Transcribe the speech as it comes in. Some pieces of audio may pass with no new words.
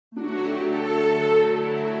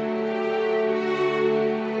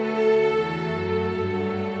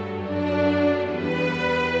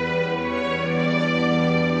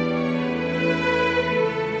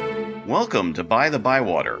Welcome to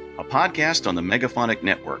By-The-Bywater, a podcast on the Megaphonic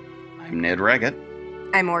Network. I'm Ned Raggett.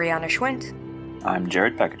 I'm Oriana Schwint. I'm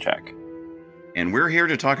Jared Pekachak. And we're here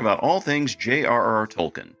to talk about all things J.R.R.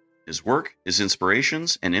 Tolkien, his work, his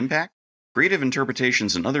inspirations and impact, creative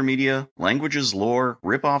interpretations in other media, languages, lore,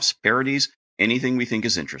 rip-offs, parodies, anything we think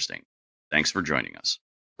is interesting. Thanks for joining us.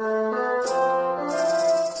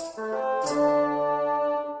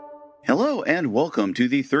 Hello and welcome to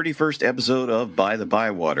the 31st episode of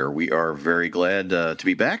By-The-Bywater. We are very glad to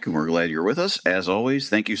be back, and we're glad you're with us. As always,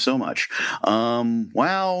 thank you so much.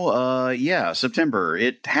 September.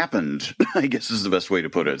 It happened, I guess is the best way to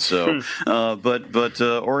put it. So, but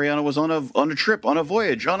Oriana was on a trip, on a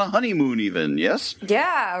voyage, on a honeymoon even, yes?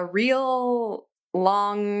 Yeah, a real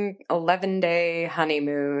long 11-day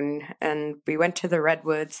honeymoon, and we went to the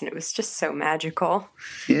Redwoods, and it was just so magical.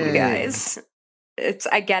 Yay. You guys.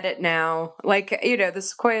 I get it now. The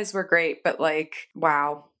sequoias were great, but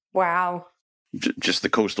wow. Just the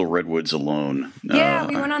coastal redwoods alone. Yeah,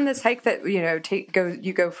 we went on this hike that,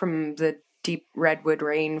 you go from the deep redwood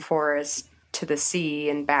rainforest to the sea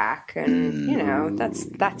and back, and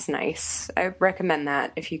that's nice. I recommend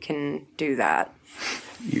that if you can do that.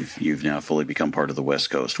 You've now fully become part of the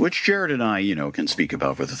West Coast, which Jared and I, can speak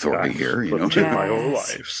about with authority here. My whole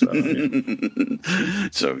life. So,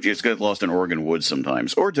 so just get lost in Oregon woods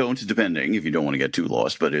sometimes, or don't, depending if you don't want to get too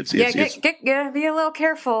lost. But it's be a little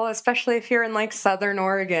careful, especially if you're in Southern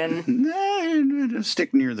Oregon.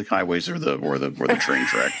 Stick near the highways or the train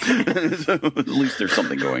track. So at least there's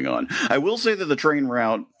something going on. I will say that the train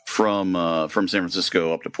route from San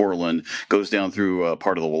Francisco up to Portland goes down through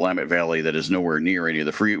part of the Willamette Valley that is nowhere near any of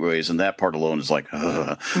the freeways, and that part alone is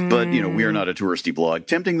But, we are not a touristy blog.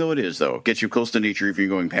 Tempting though it is, though. Gets you close to nature if you're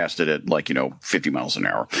going past it at 50 miles an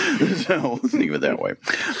hour. So think of it that way.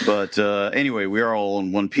 But anyway, we are all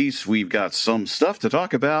in one piece. We've got some stuff to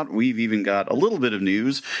talk about. We've even got a little bit of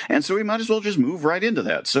news, and so we might as well just move right into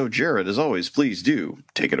that. So Jared, as always, please do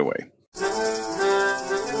take it away.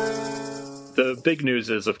 the big news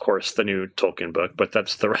is, of course, the new Tolkien book, but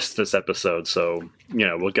that's the rest of this episode, so,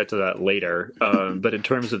 we'll get to that later. But in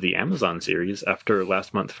terms of the Amazon series, after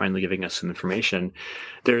last month finally giving us some information,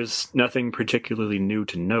 there's nothing particularly new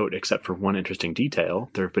to note except for one interesting detail.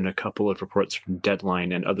 There have been a couple of reports from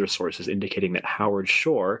Deadline and other sources indicating that Howard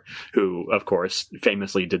Shore, who, of course,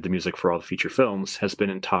 famously did the music for all the feature films, has been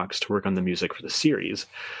in talks to work on the music for the series.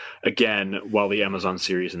 Again, while the Amazon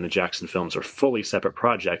series and the Jackson films are fully separate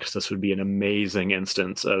projects, this would be an amazing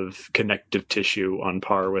instance of connective tissue on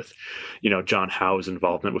par with, John Howe's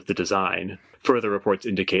involvement with the design. Further reports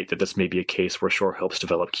indicate that this may be a case where Shore helps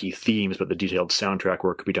develop key themes, but the detailed soundtrack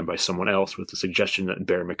work could be done by someone else, with the suggestion that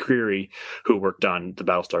Bear McCreary, who worked on the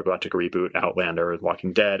Battlestar Galactica reboot, Outlander,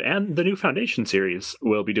 Walking Dead, and the new Foundation series,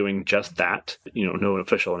 will be doing just that. No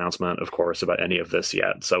official announcement, of course, about any of this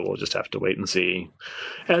yet, so we'll just have to wait and see.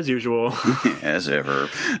 As usual. As ever.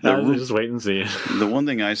 Just wait and see. The one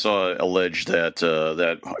thing I saw alleged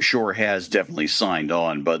that Shore has definitely signed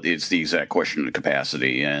on, but it's the exact question of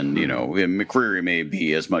capacity, and, McCreary may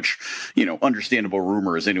be as much, understandable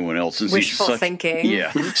rumor as anyone else. Since wishful he's thinking.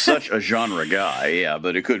 Yeah, such a genre guy. Yeah,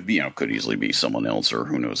 but it could be, could easily be someone else, or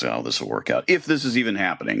who knows how this will work out. If this is even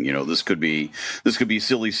happening, this could be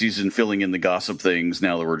silly season filling in the gossip things.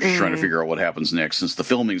 Now that we're just trying to figure out what happens next, since the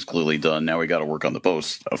filming's clearly done. Now we got to work on the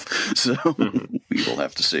post stuff. So we will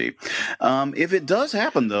have to see. If it does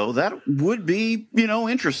happen, though, that would be,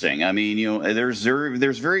 interesting. I mean, there's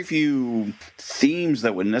very few themes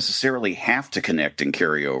that would necessarily have to connect and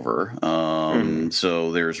carry over.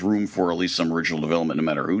 So there's room for at least some original development, no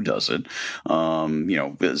matter who does it.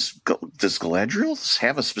 Does Galadriel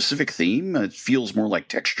have a specific theme? It feels more like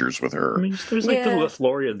textures with her. I mean, there's the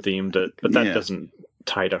Lothlorien theme, but that doesn't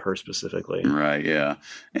tie to her specifically. Right, yeah.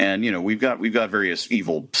 And, we've got various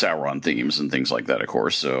evil Sauron themes and things like that, of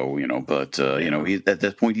course. So, he, at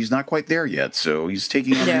that point, he's not quite there yet. So he's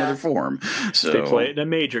taking on another form. So they play it in a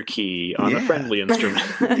major key on a friendly instrument.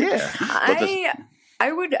 Yeah.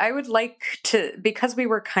 I would like to, because we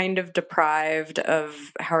were kind of deprived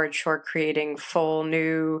of Howard Shore creating full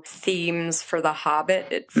new themes for The Hobbit,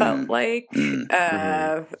 it felt like.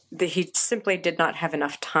 He simply did not have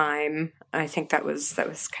enough time. I think that was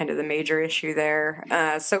kind of the major issue there.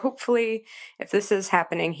 So hopefully, if this is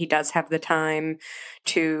happening, he does have the time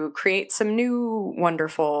to create some new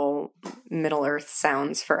wonderful Middle-earth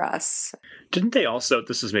sounds for us. Didn't they also,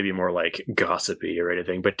 this is maybe more like gossipy or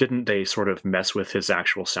anything, but didn't they sort of mess with his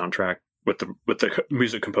actual soundtrack with the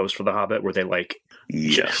music composed for The Hobbit, where they like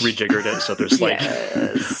Yes. rejiggered it, so there's like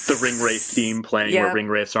Yes. the ring wraith theme playing where ring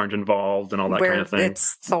wraiths aren't involved and all that Where kind of thing.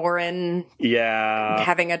 it's Thorin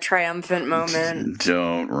having a triumphant moment.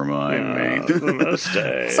 Don't remind me.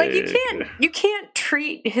 It's like you can't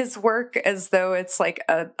treat his work as though it's like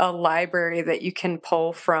a library that you can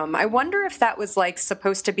pull from. I wonder if that was like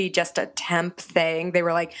supposed to be just a temp thing. They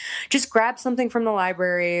were like, just grab something from the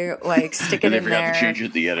library, like stick it in there. And they forgot to change it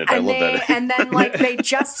at the edit. I love that. And then like they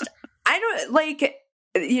just, I don't like,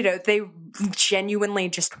 you know, they genuinely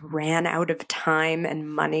just ran out of time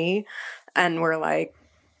and money and were like,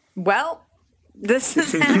 well, this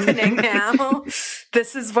is happening now.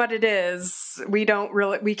 This is what it is. We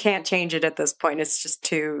can't change it at this point. It's just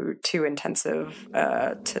too intensive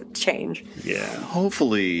to change. Yeah.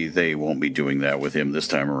 Hopefully they won't be doing that with him this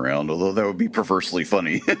time around, although that would be perversely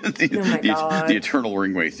funny. The Eternal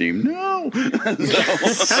Ringway theme. No.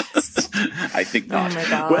 I think not. Oh my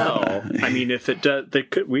God. Well, I mean, if it does,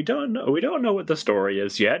 we don't know what the story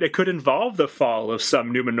is yet. It could involve the fall of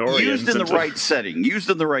some Númenorians. Used in the right setting, used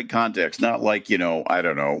in the right context, not like, I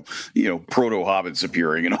don't know, proto-hobbits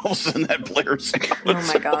appearing and all of a sudden that blares out. Oh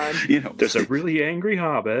my God. There's a really angry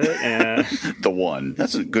hobbit and the one.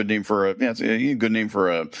 That's a good name for a good name for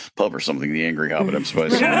a pub or something, the Angry Hobbit. I'm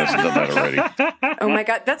surprised someone hasn't done that already. Oh my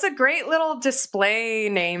God. That's a great little display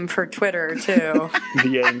name for Twitter too.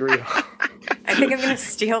 The Angry I think I'm going to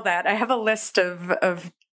steal that. I have a list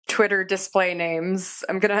of Twitter display names.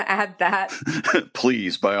 I'm going to add that.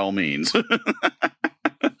 Please, by all means.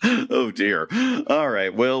 Oh, dear. All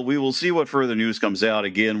right. Well, we will see what further news comes out.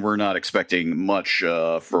 Again, we're not expecting much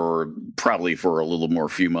probably for a little more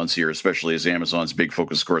few months here, especially as Amazon's big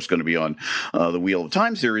focus, of course, going to be on the Wheel of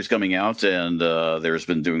Time series coming out. And there's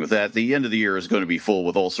been doing with that. The end of the year is going to be full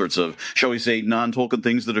with all sorts of, shall we say, non-Tolkien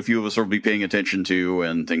things that a few of us will be paying attention to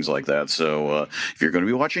and things like that. So if you're going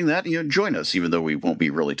to be watching that, join us, even though we won't be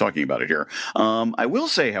really talking about it here. I will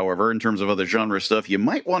say, however, in terms of other genre stuff, you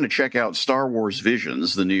might want to check out Star Wars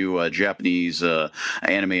Visions, the new Japanese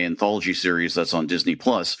anime anthology series that's on Disney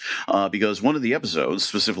Plus, because one of the episodes,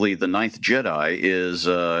 specifically The Ninth Jedi,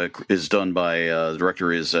 is done by the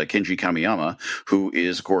director is Kenji Kamiyama, who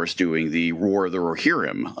is, of course, doing the Roar of the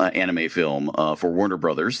Rohirrim anime film for Warner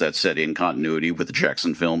Brothers that's set in continuity with the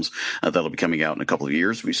Jackson films. That'll be coming out in a couple of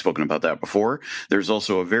years. We've spoken about that before. There's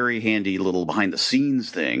also a very handy little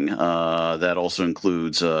behind-the-scenes thing that also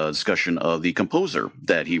includes a discussion of the composer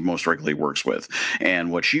that he most regularly works with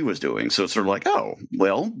and what she was doing. So it's sort of like, oh,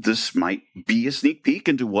 well, this might be a sneak peek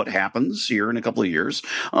into what happens here in a couple of years.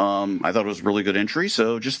 I thought it was a really good entry,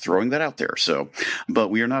 so just throwing that out there. So, but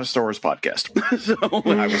we are not a Star Wars podcast, so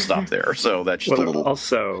I will stop there. So that's just a little.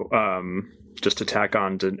 Also, just to tack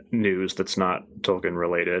on to news that's not Tolkien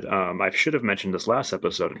related, I should have mentioned this last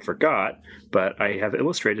episode and forgot, but I have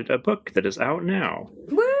illustrated a book that is out now.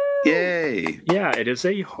 Woo! Yay! Yeah, it is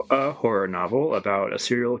a horror novel about a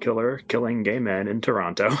serial killer killing gay men in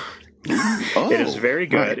Toronto. Oh, it is very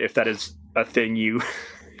good, right. if that is a thing you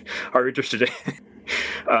are interested in.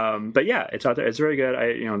 But yeah, it's out there. It's very good.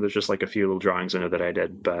 There's just like a few little drawings in it that I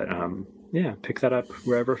did, but yeah, pick that up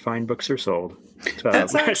wherever fine books are sold. So,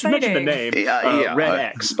 That's so I should mention the name. Red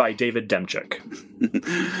X by David Demchuk.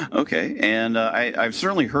 Okay, and I've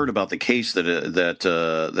certainly heard about the case that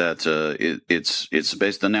it's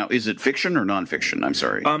based on. Now, is it fiction or nonfiction? I'm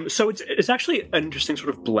sorry. So it's actually an interesting sort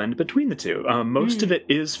of blend between the two. Most of it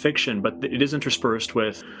is fiction, but it is interspersed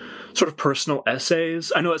with sort of personal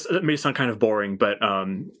essays. I know it may sound kind of boring, but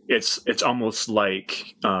it's almost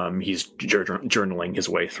like he's journaling his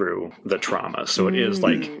way through the trauma. So it is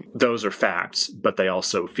like those are facts, but they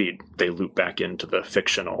also loop back into the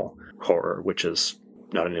fictional horror, which is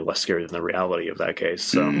not any less scary than the reality of that case.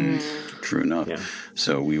 So True enough. Yeah.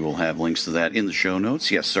 So we will have links to that in the show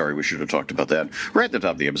notes. Yes, sorry, we should have talked about that right at the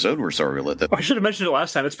top of the episode. We're sorry we let that. I should have mentioned it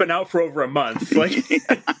last time. It's been out for over a month. Like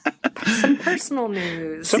Some personal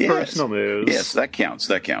news. Personal news. Yes, that counts.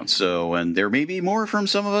 That counts. So, and there may be more from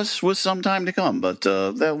some of us with some time to come, but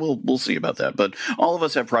that we'll see about that. But all of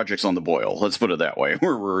us have projects on the boil. Let's put it that way.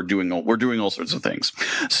 We're doing all sorts of things.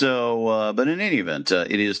 So, but in any event,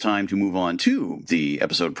 it is time to move on to the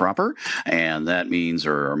episode proper, and that means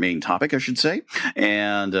our main topic, I should say,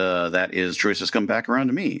 and that is choices come back around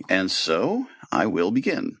to me, and so I will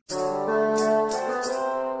begin.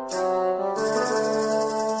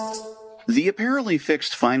 The apparently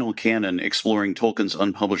fixed final canon exploring Tolkien's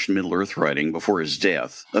unpublished Middle-earth writing before his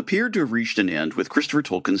death appeared to have reached an end with Christopher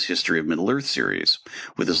Tolkien's History of Middle-earth series,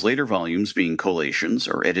 with his later volumes being collations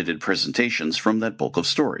or edited presentations from that bulk of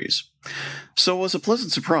stories. So it was a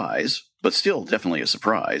pleasant surprise, but still definitely a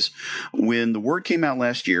surprise, when the word came out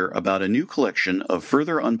last year about a new collection of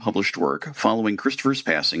further unpublished work following Christopher's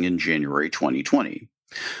passing in January 2020.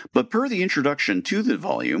 But per the introduction to the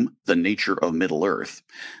volume, The Nature of Middle-earth,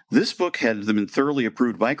 this book had been thoroughly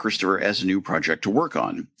approved by Christopher as a new project to work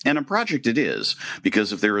on. And a project it is,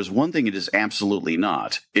 because if there is one thing it is absolutely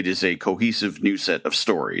not, it is a cohesive new set of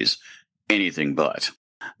stories. Anything but.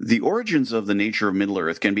 The origins of The Nature of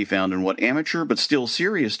Middle-earth can be found in what amateur but still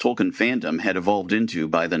serious Tolkien fandom had evolved into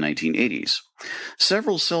by the 1980s.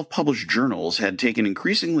 Several self-published journals had taken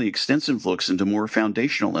increasingly extensive looks into more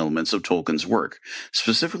foundational elements of Tolkien's work,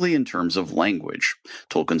 specifically in terms of language,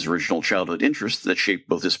 Tolkien's original childhood interests that shaped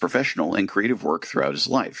both his professional and creative work throughout his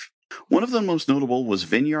life. One of the most notable was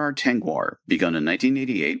Vinyar Tengwar, begun in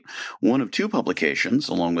 1988, one of two publications,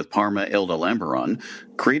 along with Parma Elda Lamberon,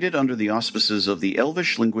 created under the auspices of the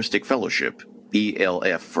Elvish Linguistic Fellowship,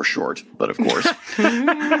 ELF for short, but of course,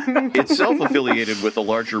 itself affiliated with the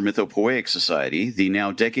larger Mythopoeic Society, the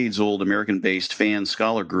now decades-old American-based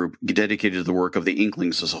fan-scholar group dedicated to the work of the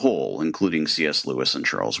Inklings as a whole, including C.S. Lewis and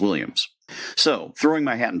Charles Williams. So, throwing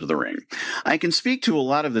my hat into the ring, I can speak to a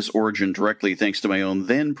lot of this origin directly thanks to my own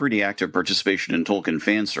then pretty active participation in Tolkien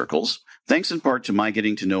fan circles, thanks in part to my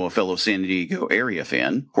getting to know a fellow San Diego area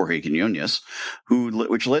fan, Jorge Quinones,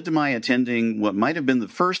 which led to my attending what might have been the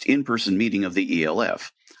first in-person meeting of the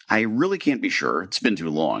ELF. I really can't be sure, it's been too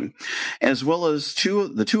long, as well as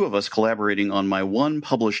the two of us collaborating on my one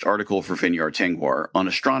published article for Vinyar Tengwar on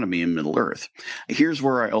astronomy in Middle-earth. Here's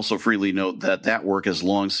where I also freely note that work has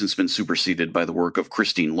long since been superseded by the work of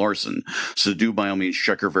Christine Larson, so do by all means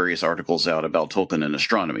check her various articles out about Tolkien and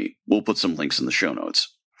astronomy. We'll put some links in the show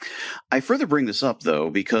notes. I further bring this up, though,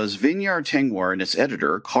 because Vinyar Tengwar and its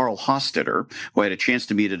editor, Carl Hostetter, who I had a chance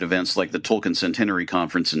to meet at events like the Tolkien Centenary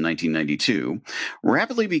Conference in 1992,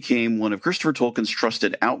 rapidly became one of Christopher Tolkien's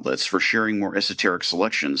trusted outlets for sharing more esoteric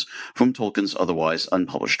selections from Tolkien's otherwise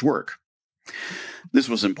unpublished work. This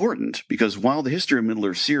was important because while the History of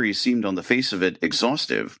Middle-earth series seemed on the face of it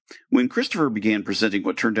exhaustive, when Christopher began presenting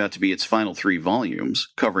what turned out to be its final 3 volumes,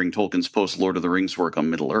 covering Tolkien's post-Lord of the Rings work on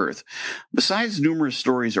Middle-earth, besides numerous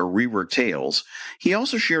stories or reworked tales, he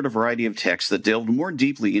also shared a variety of texts that delved more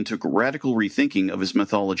deeply into radical rethinking of his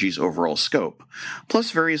mythology's overall scope,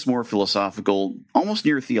 plus various more philosophical, almost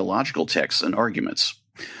near theological texts and arguments.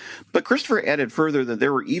 But Christopher added further that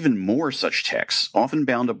there were even more such texts, often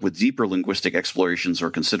bound up with deeper linguistic explorations or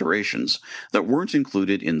considerations, that weren't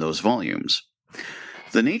included in those volumes.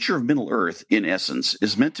 The Nature of Middle-earth, in essence,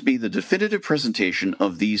 is meant to be the definitive presentation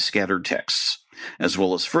of these scattered texts, as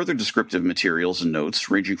well as further descriptive materials and notes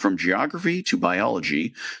ranging from geography to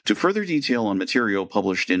biology to further detail on material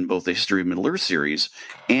published in both the History of Middle-earth series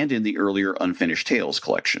and in the earlier Unfinished Tales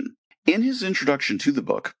collection. In his introduction to the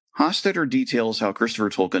book, Hostetter details how Christopher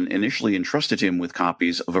Tolkien initially entrusted him with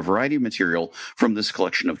copies of a variety of material from this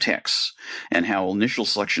collection of texts, and how initial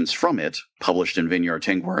selections from it, published in Vinyar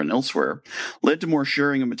Tengwar and elsewhere, led to more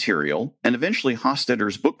sharing of material, and eventually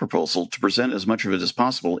Hostetter's book proposal to present as much of it as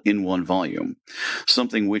possible in one volume,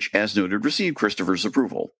 something which, as noted, received Christopher's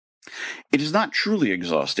approval. It is not truly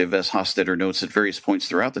exhaustive, as Hostetter notes at various points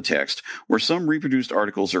throughout the text, where some reproduced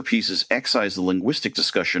articles or pieces excise the linguistic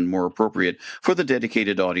discussion more appropriate for the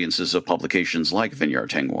dedicated audiences of publications like Vinyar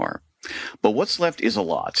Tengwar. But what's left is a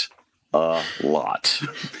lot. A lot.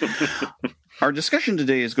 Our discussion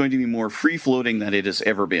today is going to be more free-floating than it has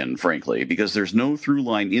ever been, frankly, because there's no through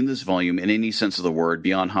line in this volume in any sense of the word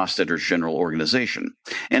beyond Hostetter's general organization.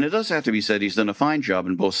 And it does have to be said he's done a fine job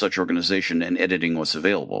in both such organization and editing what's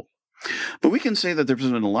available. But we can say that there's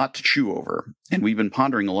been a lot to chew over, and we've been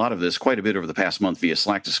pondering a lot of this quite a bit over the past month via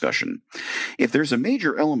Slack discussion. If there's a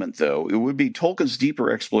major element, though, it would be Tolkien's deeper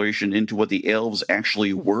exploration into what the elves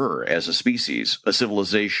actually were as a species, a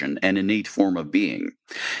civilization, an innate form of being.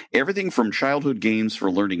 Everything from childhood games for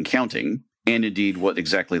learning counting, and indeed what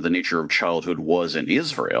exactly the nature of childhood was and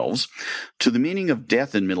is for elves, to the meaning of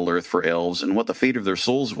death in Middle-earth for elves and what the fate of their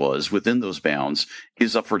souls was within those bounds,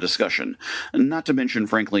 is up for discussion. Not to mention,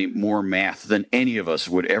 frankly, more math than any of us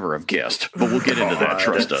would ever have guessed, but we'll get into that,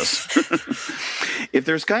 trust us. If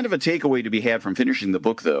there's kind of a takeaway to be had from finishing the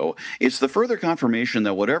book, though, it's the further confirmation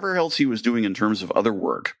that whatever else he was doing in terms of other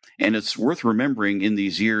work, and it's worth remembering in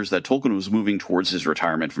these years that Tolkien was moving towards his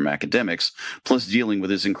retirement from academics, plus dealing with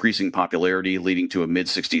his increasing popularity leading to a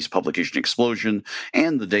mid-60s publication explosion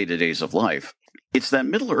and the day-to-days of life, It's that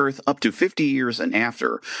Middle-earth up to 50 years and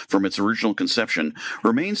after from its original conception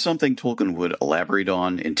remains something Tolkien would elaborate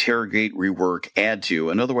on, interrogate, rework, add to,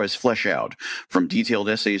 and otherwise flesh out, from detailed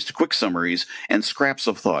essays to quick summaries and scraps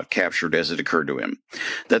of thought captured as it occurred to him.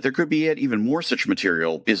 That there could be yet even more such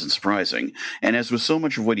material isn't surprising, and as with so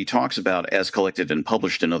much of what he talks about as collected and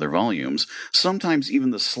published in other volumes, sometimes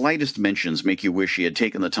even the slightest mentions make you wish he had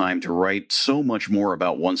taken the time to write so much more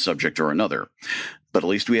about one subject or another. But at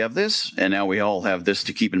least we have this, and now we all have this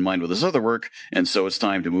to keep in mind with his other work, and so it's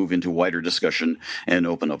time to move into wider discussion and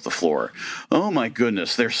open up the floor. Oh my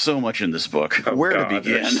goodness, there's so much in this book. Where to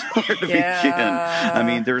begin? Where to begin? I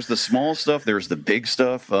mean, there's the small stuff, there's the big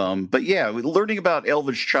stuff, but yeah, learning about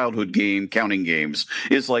Elvish childhood counting games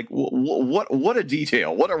is like, what a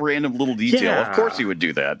detail. What a random little detail. Yeah. Of course he would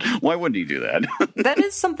do that. Why wouldn't he do that? That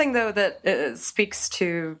is something, though, that speaks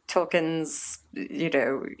to Tolkien's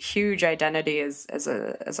huge identity as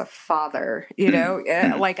a father,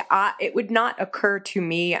 like it would not occur to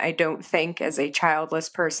me, I don't think, as a childless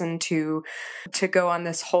person to go on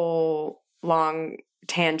this whole long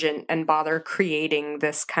tangent and bother creating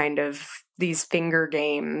these finger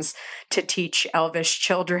games to teach Elvish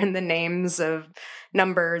children the names of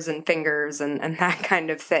numbers and fingers and that kind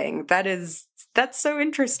of thing. That's so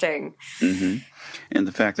interesting. Mm-hmm. And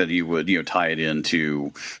the fact that he would, tie it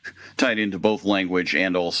into both language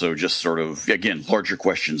and also just sort of, again, larger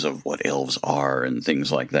questions of what elves are and things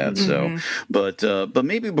like that. Mm-hmm. So, but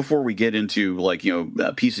maybe before we get into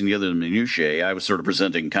piecing together the minutiae, I was sort of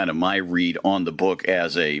presenting kind of my read on the book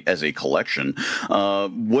as a collection.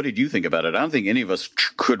 What did you think about it? I don't think any of us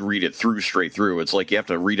could read it straight through. It's like you have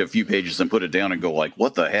to read a few pages and put it down and go like,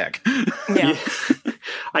 what the heck? Yeah.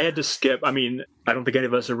 I had to skip. I mean, I don't think any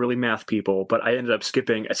of us are really math people, but I ended up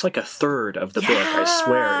skipping. It's like a third of the book, I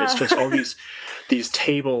swear. It's just all these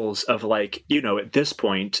tables of at this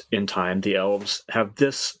point in time, the elves have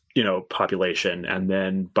this, population. And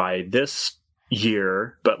then by this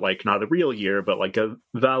year, but not a real year, but like a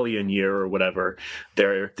Valian year or whatever,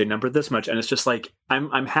 they number this much. And it's just like,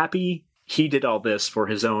 I'm happy he did all this for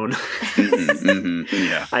his own.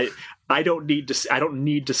 Yeah. I don't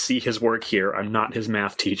need to see his work here. I'm not his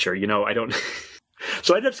math teacher. I don't.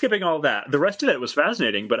 So I ended up skipping all that. The rest of it was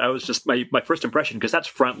fascinating, but I was just my first impression, because that's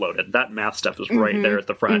front loaded. That math stuff was right there at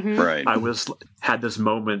the front. Mm-hmm. Right. I had this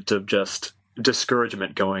moment of just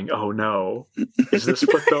discouragement going, oh no, is this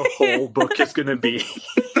what the whole book is going to be?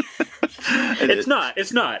 It's not.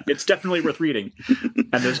 It's definitely worth reading.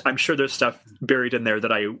 And I'm sure there's stuff buried in there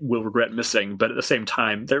that I will regret missing, but at the same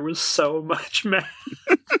time, there was so much math.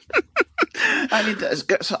 I mean,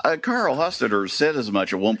 Carl Hostetter said as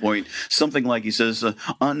much at one point, something like he says, the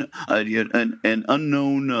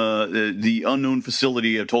unknown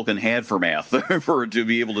facility Tolkien had for math to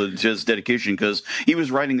be able to his dedication, because he was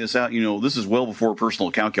writing this out, this is well before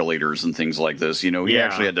personal calculators and things like this. He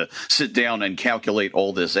actually had to sit down and calculate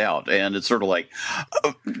all this out. And it's sort of like,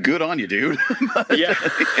 oh, good on you, dude. Yeah.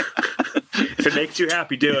 If it makes you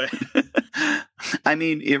happy, do it. I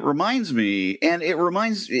mean, here's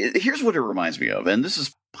what it reminds me of, and this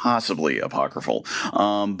is possibly apocryphal,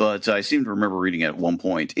 but I seem to remember reading it at one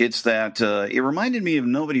point. It's that it reminded me of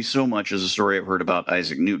Nobody So Much as a story I've heard about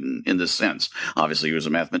Isaac Newton in this sense. Obviously, he was a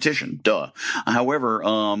mathematician, duh. However,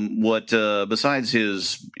 besides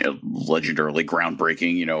his legendarily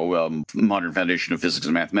groundbreaking, modern foundation of physics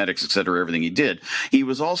and mathematics, etc., everything he did, he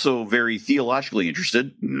was also very theologically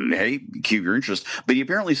interested. Hey, keep your interest. But he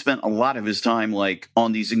apparently spent a lot of his time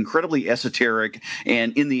on these incredibly esoteric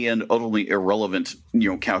and, in the end, utterly irrelevant,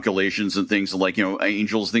 calculations and things like,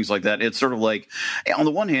 angels, things like that. It's sort of like, on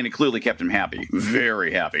the one hand, it clearly kept him happy,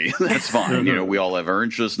 very happy. That's fine. We all have our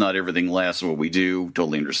interests. Not everything lasts what we do.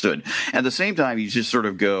 Totally understood. At the same time, you just sort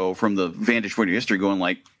of go from the vantage point of history going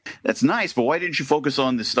like, that's nice, but why didn't you focus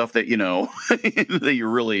on the stuff that, that you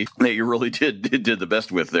really did the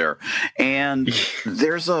best with there? And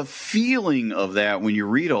there's a feeling of that when you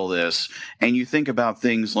read all this and you think about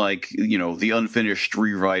things like, the unfinished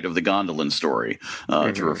rewrite of the Gondolin story,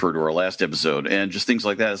 to refer to our last episode, and just things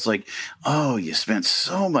like that. It's like, oh, you spent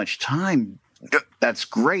so much time. That's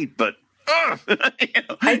great, but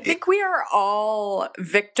I think we are all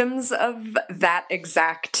victims of that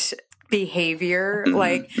exact behavior.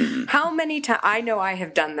 How many times, I know I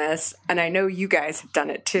have done this, and I know you guys have done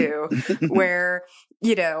it too, where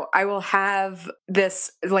I will have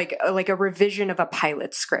this like a revision of a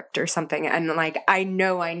pilot script or something, and I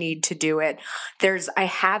know I need to do it. I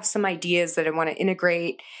have some ideas that I want to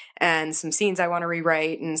integrate and some scenes I want to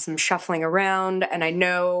rewrite and some shuffling around, and I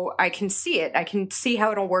know I can see it. I can see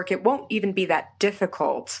how it'll work. It won't even be that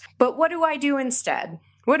difficult. But what do I do instead?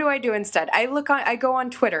 I go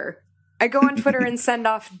on Twitter I go on Twitter and send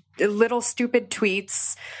off little stupid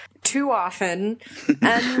tweets too often,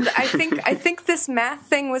 and I think this math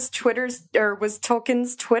thing was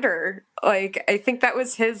Tolkien's Twitter. Like, I think that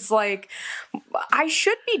was his, like, I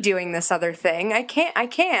should be doing this other thing. I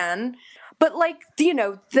can, but, like, you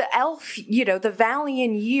know, the elf, you know, the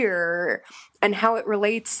Valian year and how it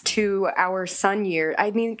relates to our sun year.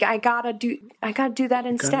 I mean, I gotta do that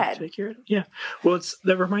instead. Yeah. Well,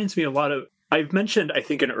 that reminds me a lot of. I've mentioned, I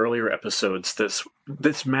think, in earlier episodes, this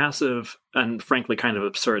massive and frankly kind of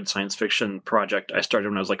absurd science fiction project I started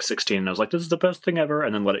when I was like 16. And I was like, this is the best thing ever,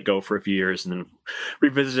 and then let it go for a few years, and then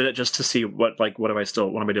revisited it just to see what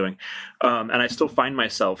am I doing? And I still find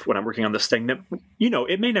myself when I'm working on this thing that, you know,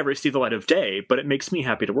 it may never see the light of day, but it makes me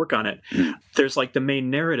happy to work on it. There's like the main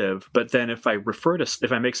narrative, but then if I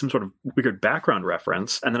make some sort of weird background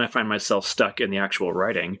reference, and then I find myself stuck in the actual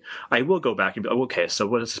writing, I will go back and be, oh, okay, so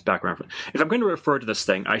what is this background reference? If I'm going to refer to this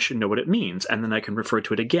thing, I should know what it means, and then I can refer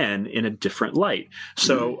to it again in a different light.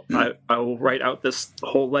 So I will write out this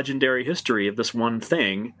whole legendary history of this one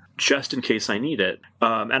thing just in case I need it.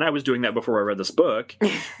 And I was doing that before I read this book.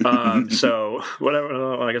 So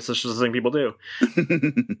whatever, I guess that's just the thing people do.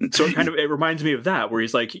 So it reminds me of that, where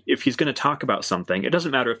he's like, if he's going to talk about something, it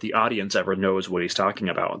doesn't matter if the audience ever knows what he's talking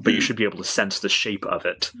about, but you should be able to sense the shape of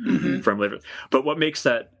it from later. But what makes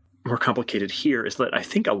that more complicated here is that I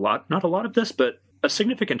think not a lot of this, but a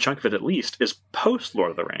significant chunk of it at least is post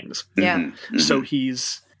Lord of the Rings. Yeah. So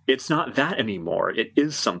it's not that anymore. It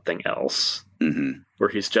is something else where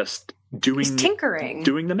he's just doing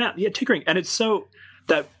the math. Yeah, tinkering. And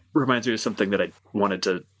that reminds me of something that I wanted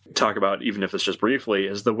to talk about, even if it's just briefly,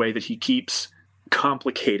 is the way that he keeps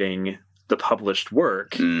complicating the published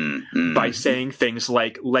work by saying things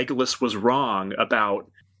like Legolas was wrong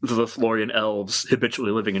about the Lothlorien elves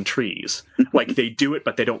habitually living in trees. Like, they do it,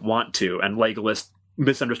 but they don't want to. And Legolas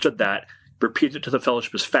misunderstood that, repeats it to the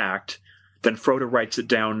Fellowship as fact. Then Frodo writes it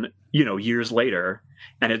down, you know, years later.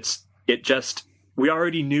 And we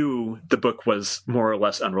already knew the book was more or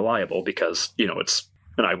less unreliable because, you know, it's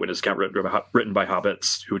an eyewitness account written by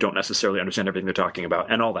hobbits who don't necessarily understand everything they're talking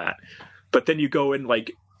about and all that. But then you go and,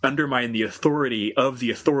 like, undermine the authority of the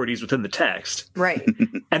authorities within the text. Right.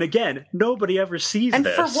 And again, nobody ever sees and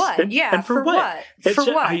this. For what? And for what? For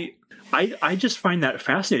what? I just find that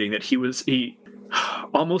fascinating that he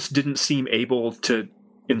almost didn't seem able to,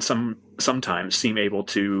 sometimes seem able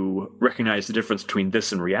to recognize the difference between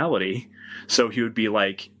this and reality. So he would be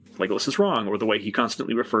like, Legolas is wrong, or the way he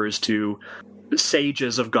constantly refers to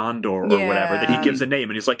sages of Gondor or whatever, that he gives a name,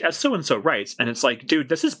 and he's like, as so-and-so writes, and it's like, dude,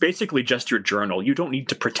 this is basically just your journal. You don't need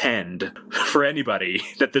to pretend for anybody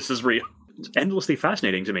that this is real. It's endlessly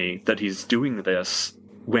fascinating to me that he's doing this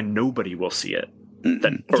when nobody will see it.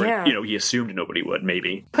 You know, he assumed nobody would,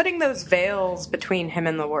 maybe. Putting those veils between him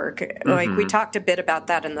and the work, like, we talked a bit about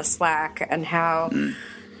that in the Slack, and how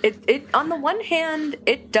it on the one hand,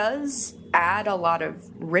 it does add a lot of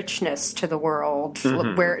richness to the world,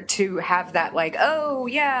 where to have that, like, oh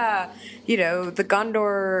yeah, you know, the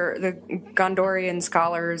Gondorian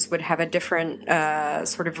scholars would have a different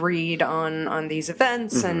sort of read on these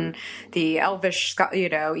events, and the Elvish, you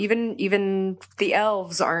know, even the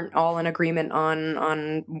elves aren't all in agreement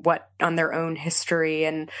on their own history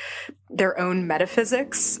and their own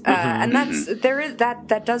metaphysics, and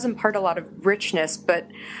that does impart a lot of richness. But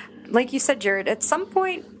like you said, Jared, at some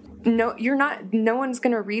point, no one's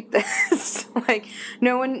gonna read this. Like,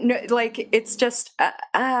 no one, like, it's just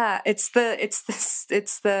it's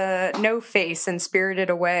the No Face and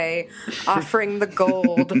Spirited Away offering the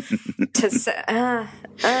gold to say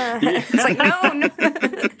it's like, no.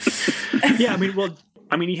 Yeah,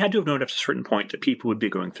 I mean, he had to have known at a certain point that people would be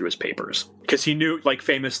going through his papers, because he knew, like,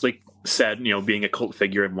 famously said, you know, being a cult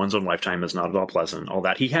figure in one's own lifetime is not at all pleasant, all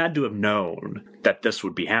that. He had to have known that this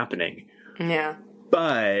would be happening. Yeah.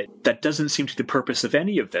 But that doesn't seem to be the purpose of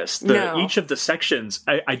any of this. Each of the sections,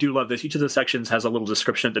 I do love this, each of the sections has a little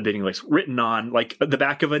description at the beginning, like, written on, like, the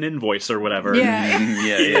back of an invoice or whatever.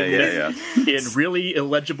 Yeah. In really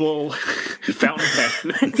illegible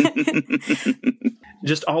fountain pen.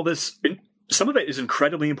 Just all this. Some of it is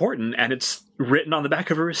incredibly important, and it's written on the back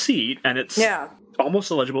of a receipt, and it's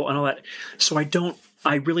almost illegible and all that. So I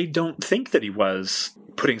really don't think that he was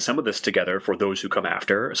putting some of this together for those who come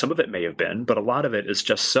after. Some of it may have been, but a lot of it is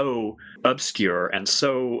just so obscure and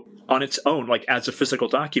so on its own, like, as a physical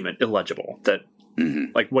document, illegible, that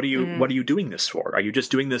like, what are you doing this for? Are you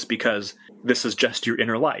just doing this because this is just your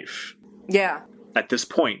inner life? Yeah. At this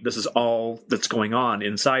point, this is all that's going on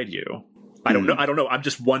inside you. I don't know. I'm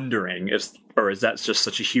just wondering, is Or is that just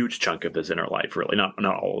such a huge chunk of his inner life, really? Not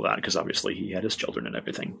all of that, because obviously he had his children and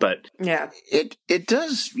everything. But yeah, it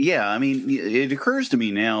does. Yeah, I mean, it occurs to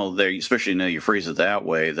me now that, especially now you phrase it that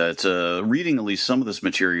way, that reading at least some of this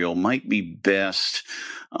material might be best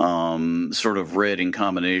sort of read in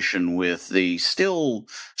combination with the still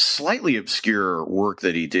slightly obscure work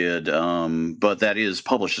that he did, but that is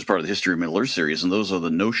published as part of the History of Middle-earth series, and those are the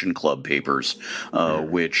Notion Club papers,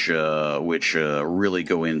 which really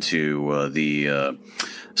go into the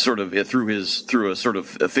sort of through a sort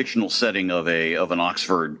of a fictional setting of an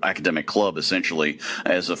Oxford academic club, essentially,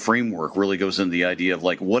 as a framework, really goes into the idea of,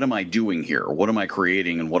 like, what am I doing here? What am I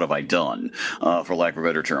creating, and what have I done, for lack of a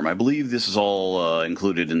better term? I believe this is all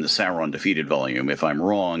included in the Sauron Defeated volume. If I'm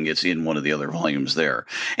wrong, it's in one of the other volumes there.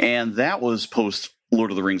 And that was post Lord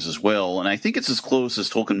of the Rings as well, and I think it's as close as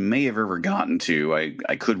Tolkien may have ever gotten to.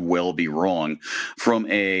 I could well be wrong. From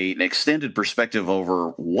an extended perspective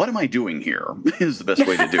over what am I doing here is the best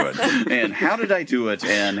way to do it, and how did I do it,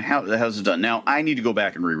 and how's it done. Now I need to go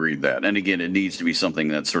back and reread that, and again, it needs to be something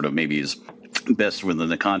that sort of maybe is best within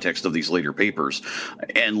the context of these later papers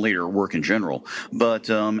and later work in general. But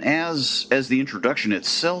as the introduction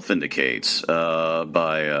itself indicates,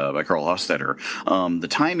 by Carl Hostetter, the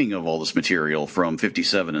timing of all this material from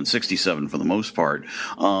 57 and 67 for the most part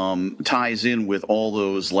ties in with all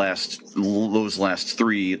those last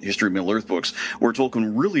three History of Middle-earth books, where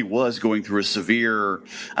Tolkien really was going through a severe,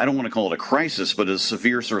 I don't want to call it a crisis, but a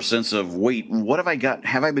severe sort of sense of, wait, what have I got?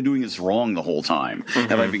 Have I been doing this wrong the whole time? Mm-hmm.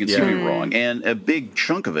 Have I been conceiving wrong? And a big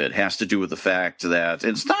chunk of it has to do with the fact that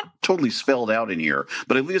it's not totally spelled out in here,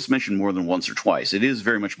 but I believe it's mentioned more than once or twice. It is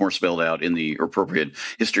very much more spelled out in the appropriate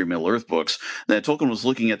History of Middle-earth books, that Tolkien was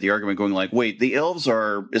looking at the argument going like, wait, the elves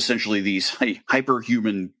are essentially these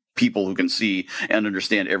hyperhuman people who can see and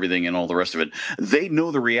understand everything and all the rest of it. They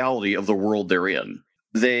know the reality of the world they're in.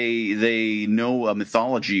 They know a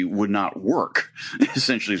mythology would not work,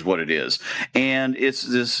 essentially is what it is. And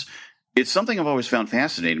it's something I've always found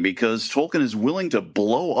fascinating, because Tolkien is willing to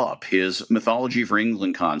blow up his mythology for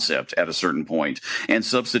England concept at a certain point and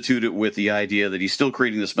substitute it with the idea that he's still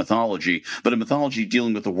creating this mythology, but a mythology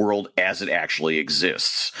dealing with the world as it actually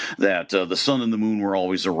exists. That the sun and the moon were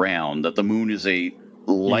always around, that the moon is a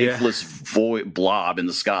lifeless blob in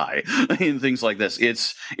the sky, and things like this.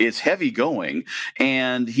 It's heavy going,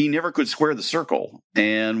 and he never could square the circle.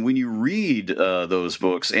 And when you read those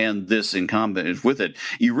books and this in combination with it,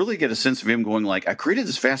 you really get a sense of him going like, I created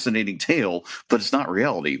this fascinating tale, but it's not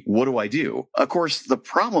reality. What do I do? Of course, the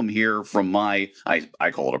problem here from I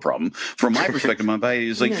call it a problem, from my perspective, my body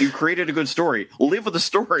is like, you created a good story. Live with the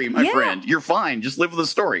story, my friend. You're fine. Just live with the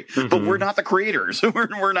story. Mm-hmm. But we're not the creators.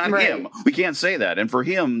 we're not him. We can't say that. And for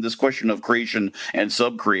him, this question of creation and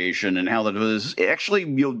sub-creation and how that was actually,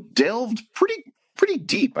 delved pretty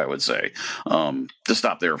deep, I would say, to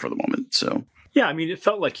stop there for the moment. So yeah, I mean, it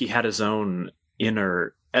felt like he had his own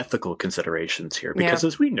inner ethical considerations here, because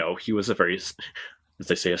as we know, he was a very, as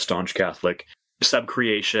they say, a staunch Catholic.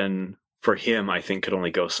 Sub-creation for him, I think, could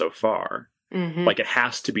only go so far. Mm-hmm. Like, it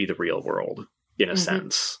has to be the real world in a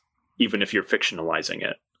sense, even if you're fictionalizing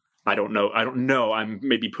it. I don't know. I'm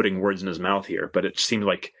maybe putting words in his mouth here, but it seemed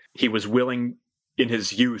like he was willing, in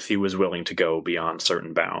his youth, he was willing to go beyond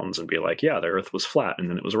certain bounds and be like, yeah, the earth was flat and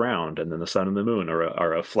then it was round, and then the sun and the moon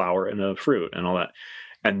are a flower and a fruit and all that.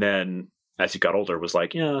 And then as he got older, was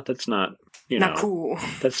like, yeah, that's not, not cool.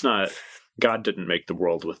 That's not, God didn't make the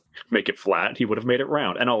world make it flat. He would have mit's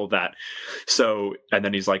round and all of that. So, and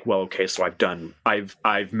then he's like, well, okay, so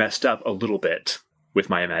I've messed up a little bit with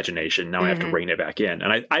my imagination. Now I have to rein it back in.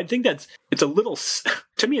 And I think it's a little,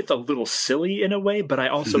 to me, it's a little silly in a way, but I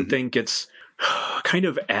also think it's kind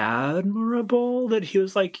of admirable that he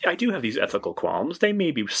was like, I do have these ethical qualms. They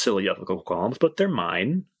may be silly ethical qualms, but they're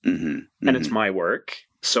mine. And it's my work.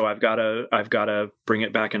 So I've got to bring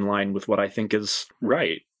it back in line with what I think is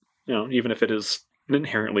right. Even if it is an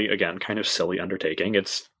inherently, again, kind of silly undertaking,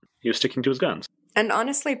 he was sticking to his guns. And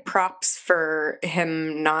honestly, props for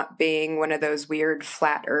him not being one of those weird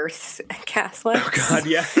flat earth Catholics. Oh, God,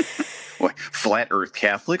 yeah. What, flat earth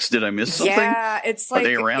Catholics? Did I miss something? Yeah, it's like... Are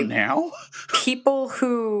they around now? People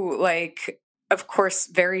who, like, of course,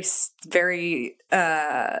 very, very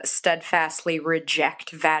steadfastly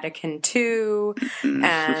reject Vatican II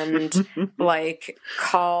and, like,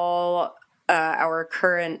 call our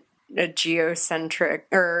current geocentric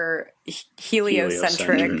or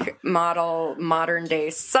heliocentric model modern day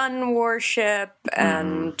sun worship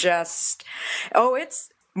and just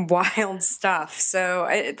wild stuff. So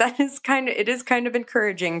it is kind of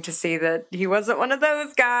encouraging to see that he wasn't one of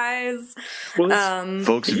those guys. Well,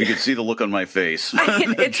 folks, if you could see the look on my face,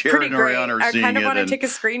 it's pretty great. I kind of want to take a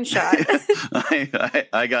screenshot.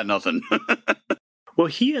 I got nothing. Well,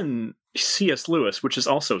 he and C.S. Lewis, which is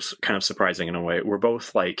also kind of surprising in a way, were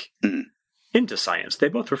both like into science. They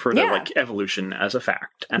both refer to like evolution as a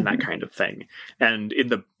fact and that kind of thing. And in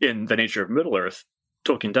the Nature of Middle-earth,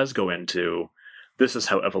 Tolkien does go into this is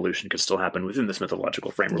how evolution could still happen within this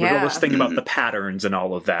mythological framework. Yeah. All this thing about the patterns and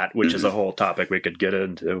all of that, which is a whole topic we could get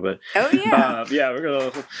into. But we're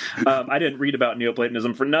gonna. I didn't read about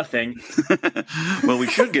Neoplatonism for nothing. Well, we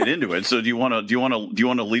should get into it. So, do you want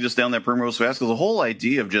to lead us down that primrose path? Because the whole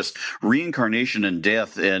idea of just reincarnation and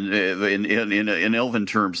death, and in Elven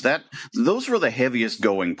terms, those were the heaviest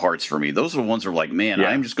going parts for me. Those are the ones that are like, man,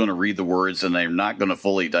 I'm just going to read the words and I'm not going to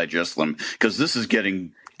fully digest them because this is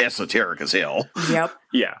getting esoteric as hell. Yep.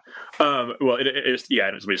 Yeah. Well, it is. Yeah.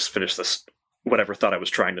 Let me just finish this. Whatever thought I was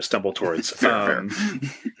trying to stumble towards. Fair.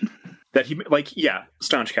 That he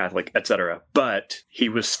staunch Catholic, etc. But he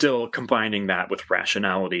was still combining that with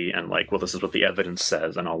rationality and like, well, this is what the evidence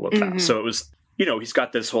says and all of that. So it was, he's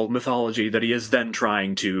got this whole mythology that he is then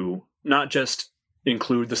trying to not just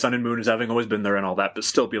include the sun and moon as having always been there and all that, but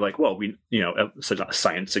still be like, well,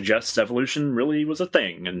 science suggests evolution really was a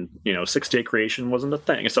thing, and 6-day creation wasn't a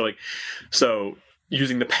thing. So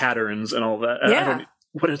using the patterns and all that.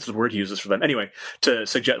 What is the word he uses for them? Anyway, to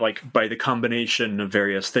suggest like by the combination of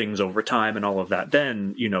various things over time and all of that,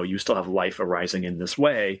 then you still have life arising in this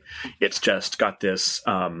way. It's just got this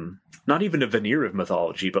not even a veneer of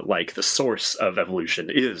mythology, but like the source of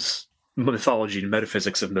evolution is mythology and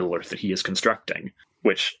metaphysics of Middle-earth that he is constructing,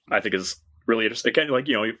 which I think is really interesting.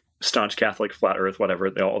 Again, staunch Catholic, flat Earth, whatever.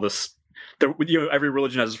 All this, every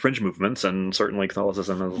religion has fringe movements, and certainly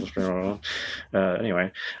Catholicism has.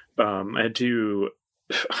 Anyway, I had to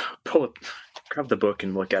grab the book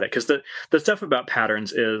and look at it because the stuff about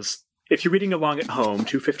patterns is. If you're reading along at home,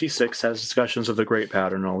 256 has discussions of the great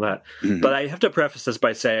pattern and all that. But I have to preface this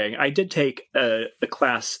by saying I did take a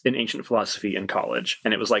class in ancient philosophy in college,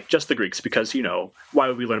 and it was like just the Greeks because, why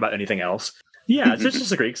would we learn about anything else? Yeah, it's just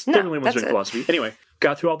the Greeks. They're the only ones doing philosophy. Anyway,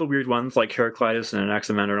 got through all the weird ones like Heraclitus and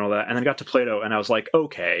Anaximander and all that, and then got to Plato, and I was like,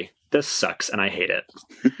 okay, this sucks, and I hate it.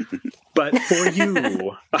 But for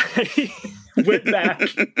you, I went back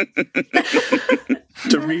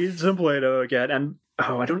to read some Plato again, and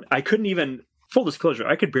I couldn't even, full disclosure,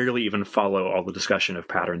 I could barely even follow all the discussion of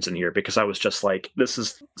patterns in here because I was just like, this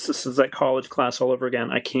is that college class all over again.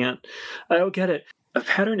 I don't get it. A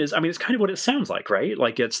pattern is, it's kind of what it sounds like, right?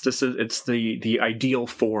 Like it's the ideal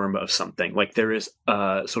form of something. Like there is,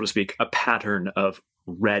 so to speak, a pattern of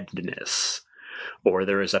redness, or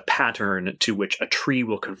there is a pattern to which a tree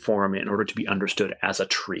will conform in order to be understood as a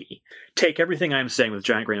tree. Take everything I'm saying with a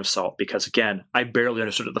giant grain of salt because, again, I barely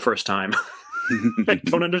understood it the first time. I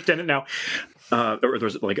don't understand it now. Or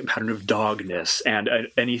there's like a pattern of dogness, and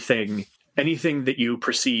anything that you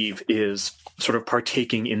perceive is sort of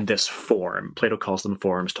partaking in this form. Plato calls them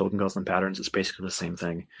forms. Tolkien calls them patterns. It's basically the same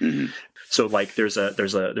thing. So like there's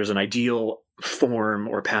an ideal form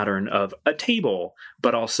or pattern of a table,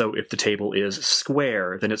 but also if the table is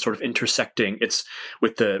square, then it's sort of intersecting. It's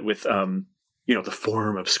with the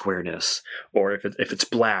form of squareness, or if it's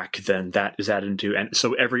black, then that is added into, and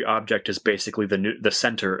so every object is basically the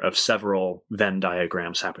center of several Venn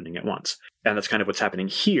diagrams happening at once, and that's kind of what's happening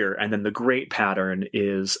here. And then the great pattern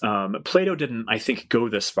is Plato didn't, I think, go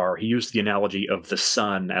this far. He used the analogy of the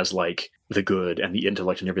sun as like the good and the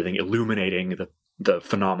intellect and everything illuminating the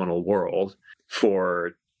phenomenal world.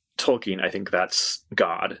 For Tolkien, I think that's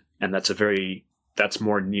God, and that's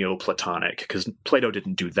more Neoplatonic, because Plato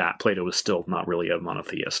didn't do that. Plato was still not really a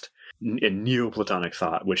monotheist. In Neoplatonic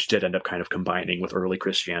thought, which did end up kind of combining with early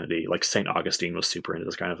Christianity, like St. Augustine was super into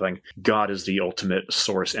this kind of thing. God is the ultimate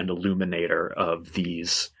source and illuminator of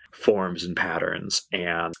these forms and patterns,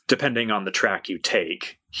 and depending on the track you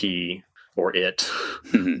take, he or it,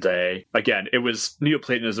 they, again, it was,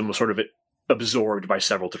 Neoplatonism was sort of absorbed by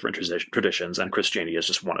several different traditions, and Christianity is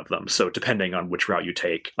just one of them. So depending on which route you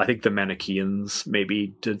take, I think the Manichaeans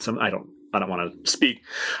maybe did some, I don't want to speak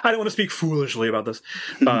foolishly about this.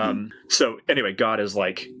 So anyway, God is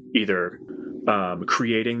like either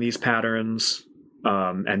creating these patterns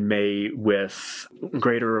and may, with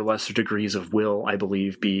greater or lesser degrees of will, I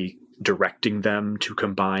believe, be directing them to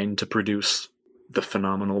combine to produce the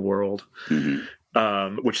phenomenal world.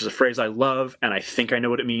 Which is a phrase I love, and I think I know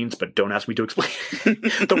what it means, but don't ask me to explain.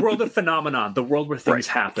 The world of phenomenon, the world where things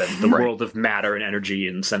happen, the world of matter and energy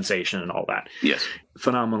and sensation and all that. Yes.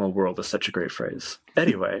 Phenomenal world is such a great phrase.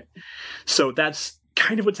 Anyway, so that's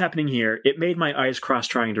kind of what's happening here. It made my eyes cross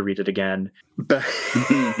trying to read it again. But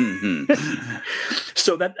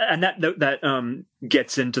so that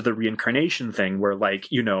gets into the reincarnation thing where,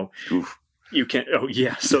 like, you know, Oof. you can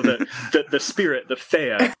so the spirit, the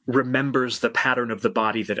Fea, remembers the pattern of the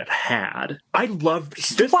body that it had. I love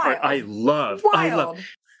this part. I love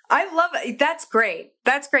it. That's great.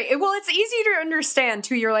 That's great. Well, it's easy to understand,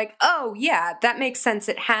 too. You're like, oh, yeah, that makes sense.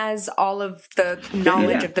 It has all of the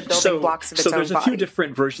knowledge of the building blocks of its own body. So there's a few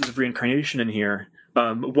different versions of reincarnation in here.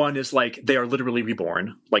 One is like they are literally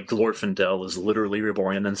reborn. Like Glorfindel is literally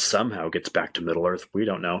reborn and then somehow gets back to Middle-earth. We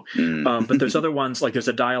don't know. But there's other ones, like there's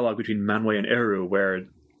a dialogue between Manwë and Eru where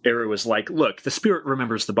Eru is like, look, the spirit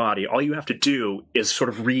remembers the body. All you have to do is sort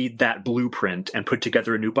of read that blueprint and put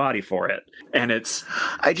together a new body for it. And it's...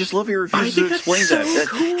 I just love your refusal to explain that.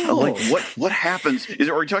 Cool. Like, what happens?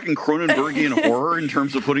 Are we talking Cronenbergian horror in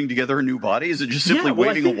terms of putting together a new body? Is it just simply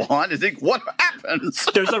waving a wand? I think, what happens?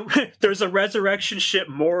 There's a resurrection ship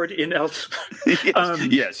moored in yes.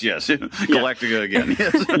 Galactica again.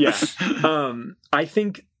 Yes. Yeah. I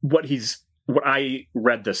think what I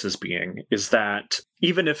read this as being is that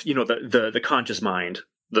even if, you know, the conscious mind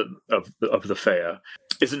of the Fea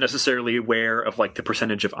isn't necessarily aware of like the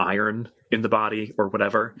percentage of iron in the body or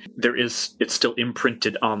whatever, it's still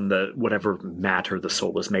imprinted on the whatever matter the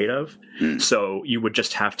soul is made of. So you would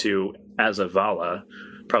just have to, as a Vala,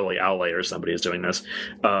 probably Aule or somebody is doing this,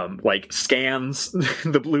 like scans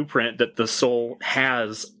the blueprint that the soul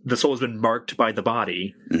has. The soul has been marked by the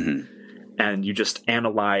body, and you just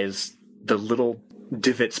analyze the little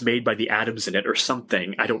divots made by the atoms in it or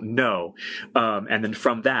something. I don't know. And then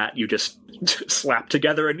from that, you just slap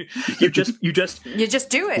together and you just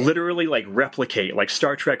do it. Literally like replicate, like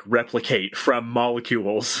Star Trek replicate from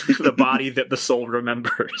molecules, the body that the soul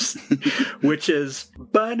remembers, which is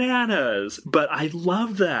bananas. But I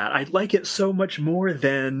love that. I like it so much more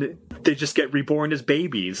than they just get reborn as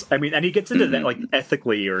babies. I mean, and he gets into that like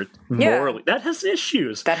ethically or morally. That has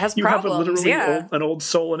issues. That has you problems. You have an old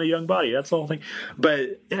soul in a young body. That's the whole thing.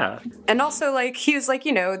 But yeah. And also, like, he was like,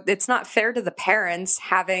 you know, it's not fair to the parents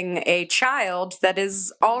having a child that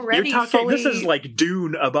is already This is like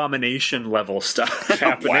Dune abomination level stuff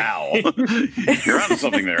happening. Wow. You're onto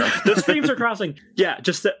something there. The streams are crossing. Yeah,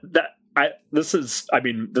 just this is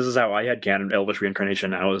how I had canon Elvish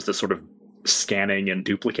reincarnation now, is this sort of scanning and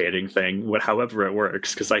duplicating thing, however it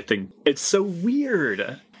works, because I think it's so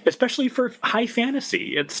weird. Especially for high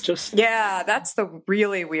fantasy. It's just... Yeah, that's the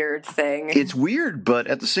really weird thing. It's weird, but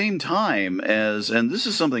at the same time, and this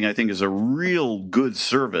is something I think is a real good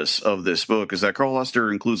service of this book, is that Carl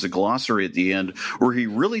Hostetter includes a glossary at the end where he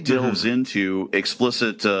really delves into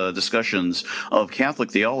explicit discussions of Catholic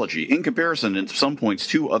theology, in comparison, at some points,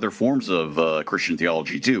 to other forms of Christian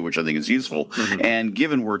theology, too, which I think is useful. And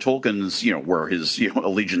given where Tolkien's, where his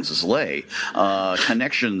allegiances lay,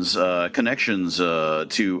 connections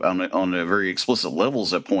to on a very explicit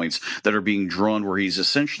levels at points that are being drawn where he's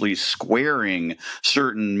essentially squaring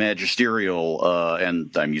certain magisterial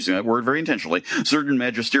and I'm using that word very intentionally, certain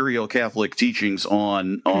magisterial Catholic teachings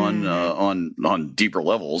on deeper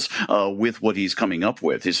levels with what he's coming up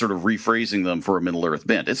with. He's sort of rephrasing them for a Middle-earth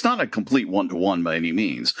bent. It's not a complete one-to-one by any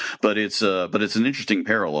means, but it's an interesting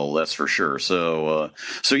parallel, that's for sure. So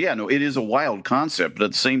yeah, no, it is a wild concept, but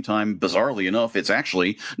at the same time, bizarrely enough, it's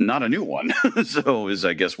actually not a new one. So is,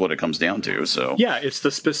 I guess, what it comes down to. So yeah, it's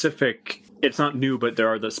the specific. It's not new, but there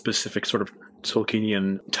are the specific sort of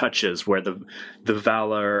Tolkienian touches where the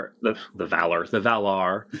Valar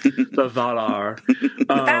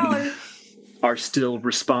are still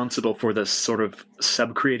responsible for this sort of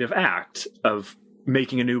subcreative act of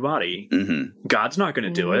making a new body. God's not going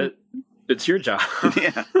to do it. It's your job.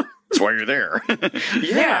 Yeah. That's why you're there.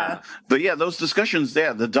 Yeah. But yeah, those discussions,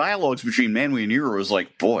 the dialogues between Manwë and Eru is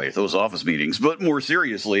like, boy, those office meetings. But more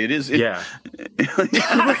seriously, it is. Yeah.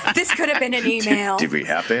 This could have been an email. Did we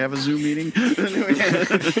have to have a Zoom meeting?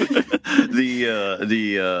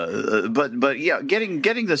 But yeah,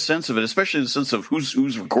 getting the sense of it, especially the sense of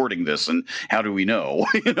who's recording this and how do we know?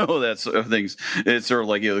 That sort of things. It's sort of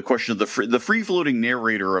like, the question of the free floating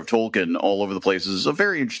narrator of Tolkien all over the place is a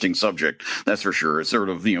very interesting subject. That's for sure. It's sort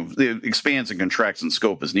of, it expands and contracts in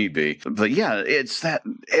scope as need be. But yeah, it's that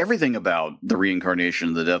everything about the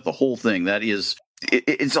reincarnation, the death, the whole thing, that is,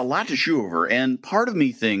 it's a lot to chew over. And part of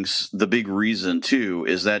me thinks the big reason, too,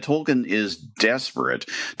 is that Tolkien is desperate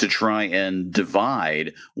to try and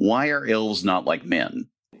divide why are elves not like men?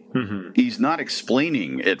 He's not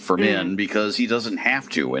explaining it for men because he doesn't have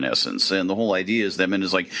to, in essence. And the whole idea is that men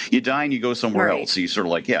is like, you die and you go somewhere else. So he's sort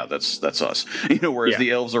of like, yeah, that's us. Whereas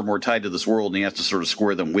the elves are more tied to this world, and he has to sort of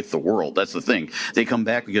square them with the world. That's the thing. They come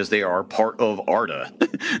back because they are part of Arda.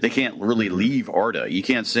 They can't really leave Arda. You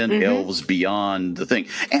can't send elves beyond the thing.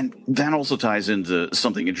 And that also ties into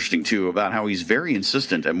something interesting, too, about how he's very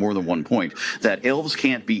insistent at more than one point that elves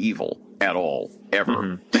can't be evil at all,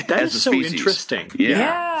 ever. That is so interesting.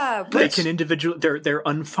 Yeah. They can they're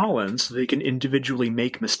unfallen, so they can individually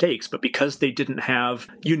make mistakes, but because they didn't have,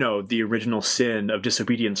 the original sin of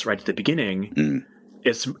disobedience right at the beginning,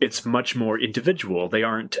 it's much more individual. They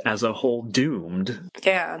aren't as a whole doomed.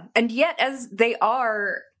 Yeah. And yet, as they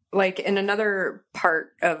are, like in another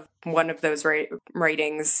part of one of those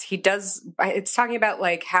writings, it's talking about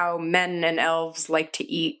like how men and elves like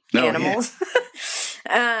to eat animals.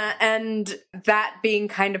 And that being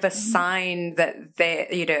kind of a sign that they,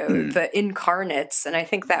 the incarnates, and I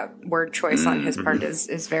think that word choice on his part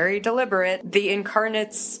is very deliberate. The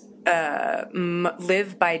incarnates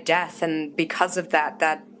live by death, and because of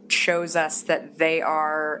that shows us that they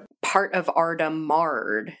are part of Arda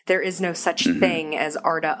marred. There is no such thing as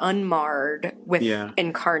Arda unmarred with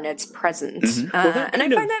incarnates present. And I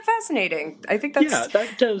find that fascinating. I think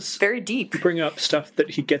that does very deep. Bring up stuff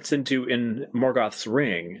that he gets into in Morgoth's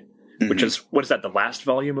Ring, which is, what is that, the last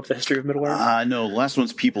volume of the history of Middle-earth? No, the last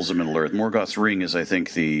one's Peoples of Middle-earth. Morgoth's Ring is, I think,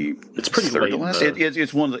 it's pretty third late. To last.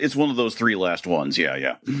 It's one of those three last ones.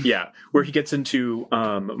 Yeah, where he gets into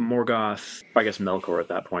Morgoth, I guess Melkor at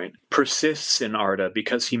that point, persists in Arda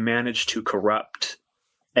because he managed to corrupt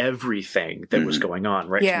everything that was going on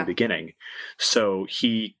right from the beginning. So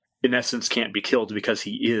he, in essence, can't be killed because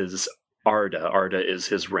he is Arda. Arda is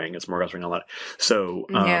his ring. It's Morgoth's ring, all that. So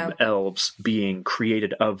elves being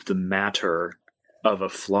created of the matter of a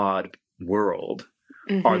flawed world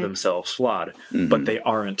are themselves flawed, but they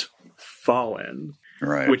aren't fallen.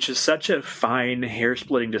 Right. Which is such a fine,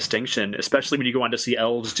 hair-splitting distinction, especially when you go on to see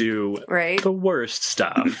elves do the worst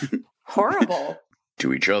stuff. Horrible.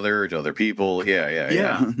 To each other, to other people.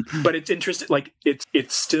 Yeah. But it's interesting. Like,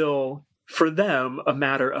 it's still, for them, a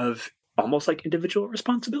matter of almost like individual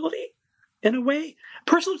responsibility. In a way,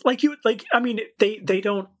 personally, they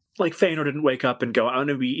don't, like, Fëanor didn't wake up and go, I'm going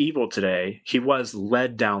to be evil today. He was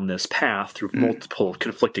led down this path through multiple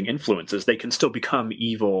conflicting influences. They can still become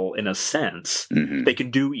evil in a sense. They can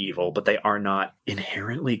do evil, but they are not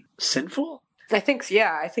inherently sinful. I think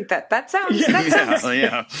that sounds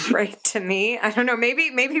right to me. I don't know.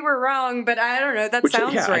 Maybe we're wrong, but I don't know. That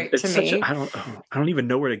sounds right to me. I don't even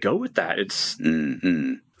know where to go with that. It's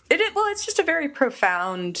it's just a very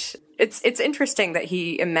profound. It's interesting that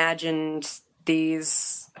he imagined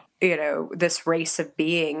these, this race of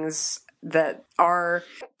beings that are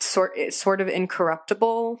sort of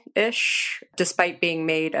incorruptible-ish, despite being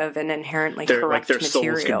made of an inherently corrupt their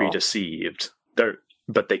material. Souls can be deceived,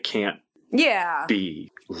 but they can't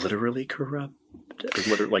be literally corrupt,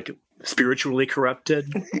 spiritually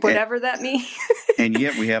corrupted. Whatever that means. And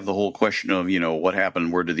yet we have the whole question of, what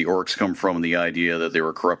happened? Where did the orcs come from? And the idea that they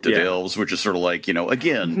were corrupted elves, which is sort of like,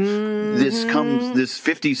 again, this 50s,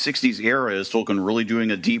 60s era is Tolkien really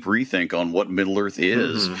doing a deep rethink on what Middle-earth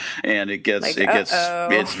is. And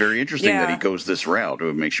it's very interesting that he goes this route.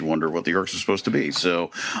 It makes you wonder what the orcs are supposed to be.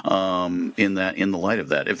 So in the light of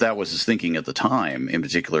that, if that was his thinking at the time, in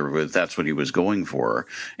particular, if that's what he was going for.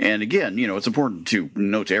 And again, it's important to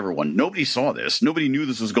note to everyone, nobody saw this. Nobody knew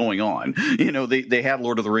this was going on. They had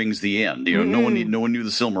Lord of the Rings: The End. No one knew the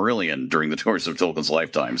Silmarillion during the course of Tolkien's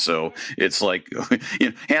lifetime. So it's like,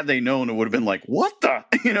 had they known, it would have been like, what the?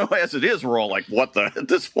 As it is, we're all like, what the? At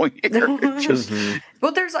this point here,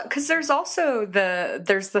 Well, there's also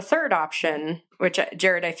the third option, which,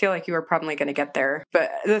 Jared, I feel like you were probably going to get there.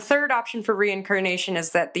 But the third option for reincarnation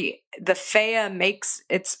is that the Fëa makes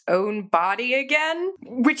its own body again,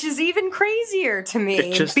 which is even crazier to me.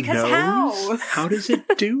 It just knows? How does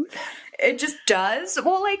it do that? It just does.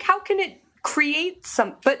 Well, like, how can it create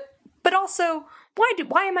some? But also,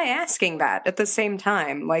 why am I asking that at the same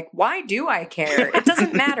time? Like, why do I care? It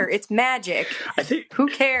doesn't matter. It's magic. I think. Who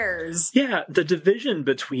cares? Yeah, the division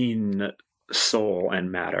between soul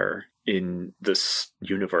and matter in this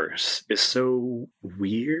universe is so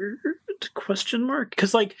weird, ?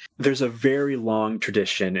 Because, like, there's a very long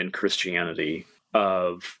tradition in Christianity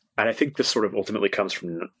of, and I think this sort of ultimately comes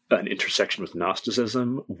from an intersection with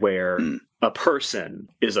Gnosticism, where a person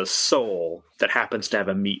is a soul that happens to have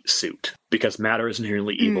a meat suit, because matter is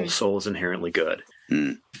inherently evil, soul is inherently good.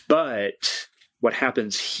 But what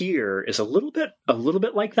happens here is a little bit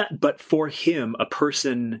like that, but for him, a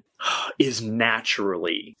person is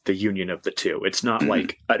naturally the union of the two. It's not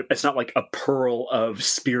like a pearl of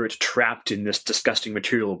spirit trapped in this disgusting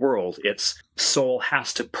material world. Its soul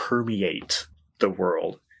has to permeate the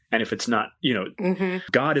world. And if it's not,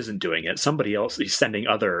 God isn't doing it, somebody else is sending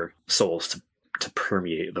other souls to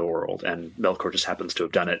permeate the world, and Melkor just happens to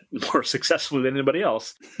have done it more successfully than anybody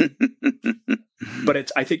else.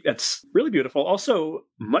 But I think that's really beautiful. Also,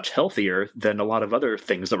 much healthier than a lot of other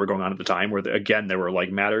things that were going on at the time, where again they were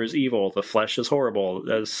like, matter is evil, the flesh is horrible,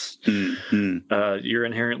 you're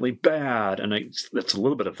inherently bad, and it's a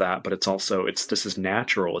little bit of that. But it's also this is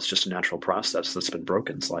natural. It's just a natural process that's been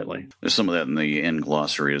broken slightly. There's some of that in the end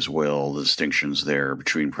glossary as well. The distinctions there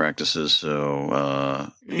between practices. So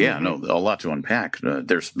a lot to unpack.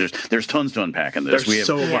 There's tons to unpack in this. There's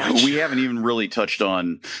so much. We haven't even really touched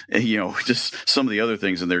on just some of the other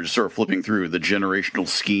things, and they're just sort of flipping through the generational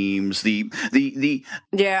schemes, the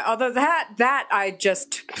although that I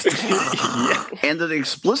just and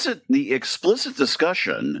the explicit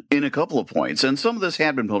discussion in a couple of points, and some of this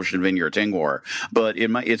had been published in Vineyard Tengwar, but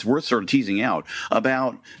it's worth sort of teasing out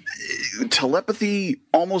about telepathy,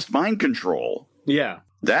 almost mind control. Yeah,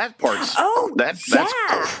 that part's that's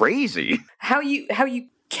crazy. How you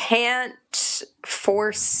can't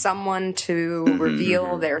force someone to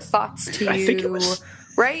reveal their thoughts to you. I think it was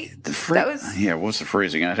right. What's the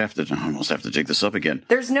phrasing? I almost have to dig this up again.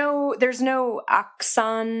 There's no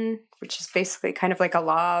Aksan, which is basically kind of like a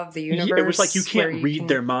law of the universe. It was like you can't read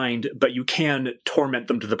their mind, but you can torment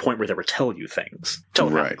them to the point where they will tell you things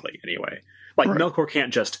telepathically. Anyway, like Melkor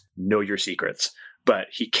can't just know your secrets, but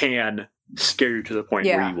he can scare you to the point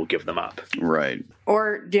where you will give them up. Right.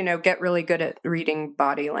 Or, get really good at reading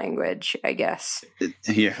body language, I guess.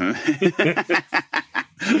 Yeah.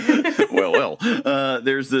 well.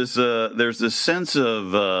 There's this sense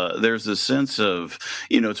of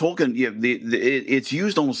Tolkien. It's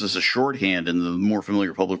used almost as a shorthand in the more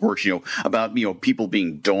familiar public works. About people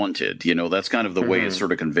being daunted. That's kind of the way it's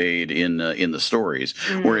sort of conveyed in the stories.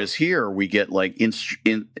 Whereas here we get like in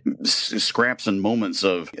scraps and moments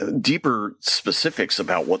of deeper specifics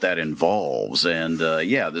about what that involves, and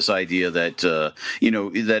this idea that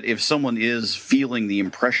that if someone is feeling the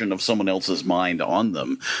impression of someone else's mind on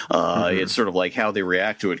them, it's sort of like how they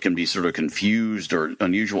react to it can be sort of confused or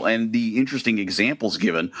unusual. And the interesting examples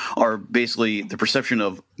given are basically the perception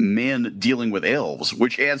of men dealing with elves,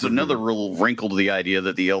 which adds another real wrinkle to the idea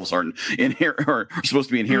that the elves are supposed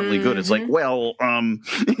to be inherently good. It's like, well,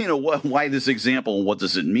 why this example? What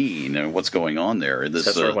does it mean? And what's going on there?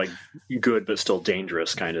 This sort of like good but still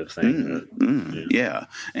dangerous kind of thing. Yeah,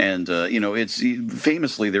 and it's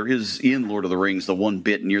famously there is in Lord of the Rings the one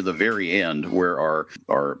bit near the very end where our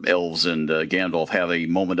elves and Gandalf have a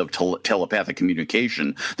moment of telepathic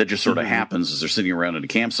communication that just sort of happens as they're sitting around at a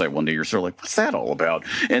campsite one day. You're sort of like, what's that all about?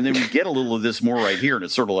 And then we get a little of this more right here, and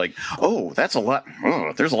it's sort of like, oh, that's a lot.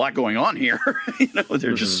 Oh, there's a lot going on here.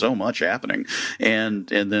 There's just so much happening, and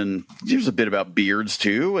then there's a bit about beards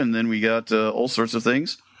too, and then we got all sorts of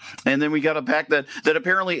things. And then we got a pack that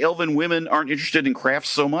apparently elven women aren't interested in crafts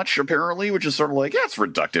so much, apparently, which is sort of like, that's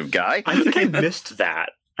reductive, guy. I think I missed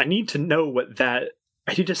that. I need to know what that...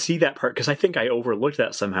 I need to see that part, because I think I overlooked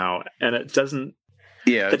that somehow, and it doesn't...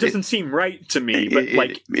 Yeah, that doesn't seem right to me.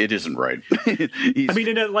 But it isn't right. I mean,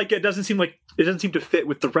 it doesn't seem to fit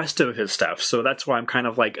with the rest of his stuff. So that's why I'm kind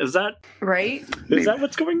of like, is that right? Is that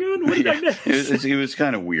what's going on? What did I miss? It was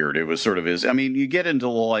kind of weird. It was sort of his. I mean, you get into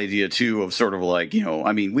the whole idea too of sort of like,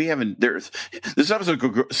 I mean, we haven't. This episode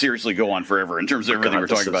could seriously go on forever in terms of everything we're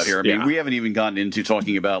talking about here. I mean, we haven't even gotten into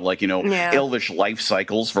talking about like elvish life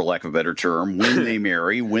cycles, for lack of a better term, when they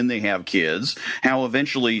marry, when they have kids, how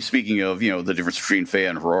eventually, speaking of the difference between Fae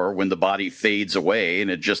and Hror, when the body fades away and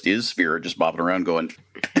it just is spirit just bopping around going,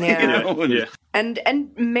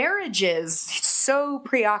 And marriage is so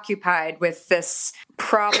preoccupied with this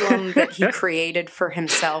problem that he created for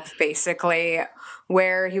himself, basically,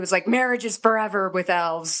 where he was like, marriage is forever with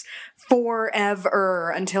elves,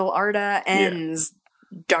 forever, until Arda ends.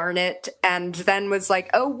 Darn it. And then was like,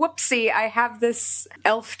 oh, whoopsie, I have this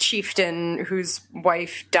elf chieftain whose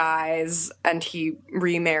wife dies and he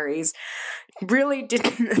remarries. Really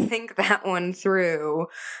didn't think that one through.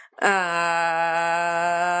 And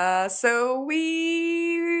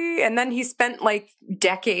then he spent like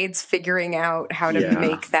decades figuring out how to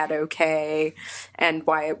make that okay and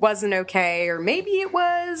why it wasn't okay, or maybe it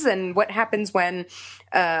was, and what happens when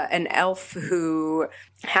an elf who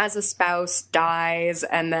has a spouse, dies,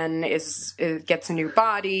 and then gets a new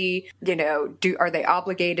body. Are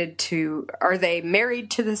they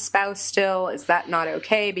married to the spouse still? Is that not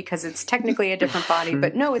okay because it's technically a different body?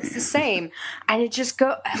 But no, it's the same. And it just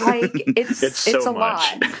it's a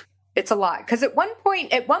lot. It's a lot. Because at one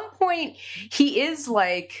point, he is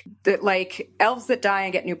like elves that die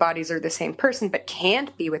and get new bodies are the same person, but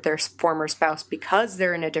can't be with their former spouse because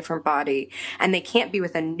they're in a different body. And they can't be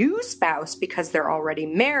with a new spouse because they're already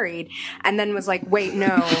married. And then was like, wait,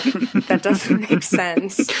 no, that doesn't make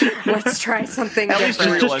sense. Let's try something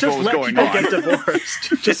different. Just let people get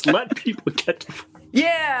divorced. Just let people get divorced.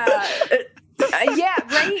 Yeah. Yeah,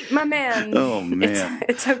 right, my man. Oh man,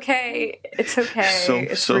 it's okay. It's okay.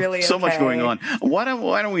 It's really okay. So much going on. Why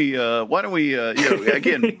don't we?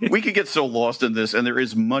 Again, we could get so lost in this, and there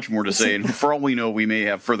is much more to say. And for all we know, we may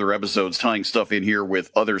have further episodes tying stuff in here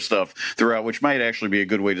with other stuff throughout, which might actually be a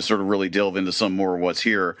good way to sort of really delve into some more of what's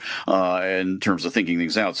here in terms of thinking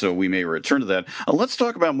things out. So we may return to that. Let's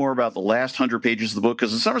talk about more about the last 100 pages of the book,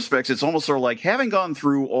 because in some respects, it's almost sort of like having gone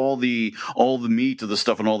through all the meat of the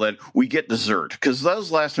stuff and all that. We get dessert. Because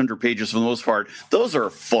those last 100 pages, for the most part, those are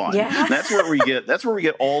fun. Yeah. That's where we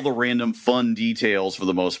get all the random fun details for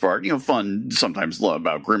the most part. Fun sometimes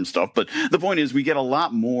about grim stuff, but the point is we get a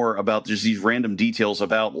lot more about just these random details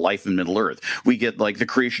about life in Middle Earth. We get like the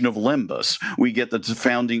creation of Lembas. We get the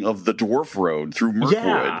founding of the Dwarf Road through Mirkwood.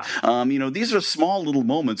 Yeah. These are small little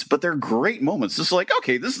moments, but they're great moments. It's like,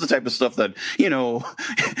 okay, this is the type of stuff that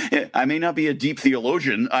I may not be a deep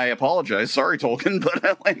theologian. I apologize. Sorry, Tolkien,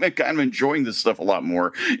 but I'm kind of enjoying this stuff a lot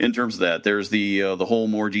more in terms of that. There's the whole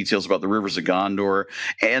more details about the rivers of Gondor,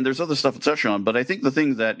 and there's other stuff to touch on. But I think the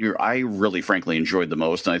thing that I really, frankly, enjoyed the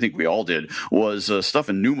most, and I think we all did, was stuff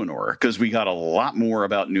in Númenor, because we got a lot more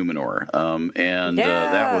about Númenor,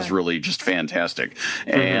 that was really just fantastic.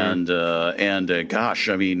 Mm-hmm. And gosh,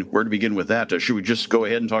 I mean, where to begin with that? Should we just go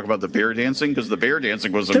ahead and talk about the bear dancing? Because the bear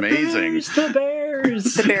dancing was amazing. The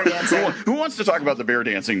bears. The bear dancing. Who wants to talk about the bear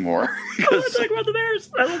dancing more? I want to talk about the bears.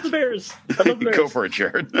 I love the bears. I love the bears. Go for it,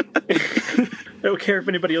 Jared. I don't care if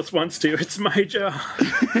anybody else wants to. It's my job.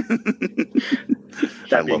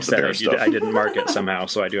 I love the bear stuff. I didn't mark it somehow,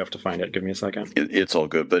 so I do have to find it. Give me a second. It's all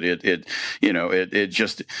good, but it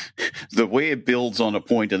just, the way it builds on a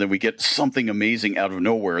point, and then we get something amazing out of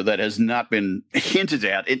nowhere that has not been hinted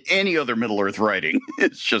at in any other Middle-earth writing.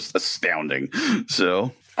 It's just astounding.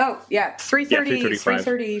 So. Oh yeah,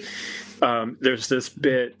 3:30. There's this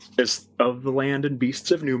bit of the land and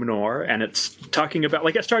beasts of Númenor, and it's talking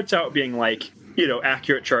about, it starts out being like,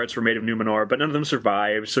 accurate charts were made of Númenor, but none of them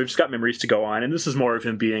survived, so we've just got memories to go on. And this is more of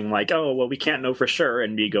him being like, oh, well, we can't know for sure,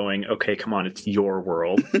 and me going, okay, come on, it's your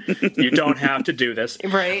world. You don't have to do this.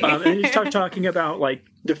 Right. And he starts talking about,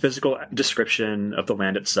 the physical description of the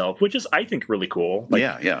land itself, which is, I think, really cool.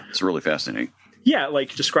 Yeah, it's really fascinating. Yeah,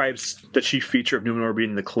 describes the chief feature of Númenor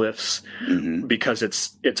being the cliffs, mm-hmm. because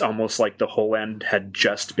it's almost like the whole land had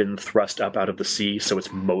just been thrust up out of the sea, so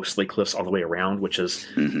it's mostly cliffs all the way around, which is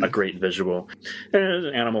mm-hmm. a great visual. And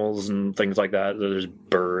there's animals and things like that. There's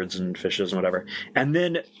birds and fishes and whatever. And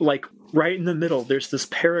then, right in the middle, there's this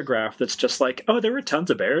paragraph that's just like, oh, there were tons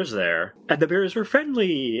of bears there, and the bears were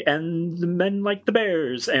friendly, and the men liked the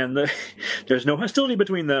bears, and there's no hostility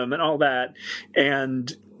between them, and all that.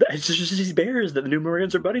 And it's just these bears that the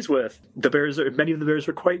Númenorians are buddies with. Many of the bears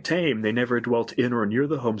were quite tame. They never dwelt in or near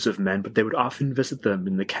the homes of men, but they would often visit them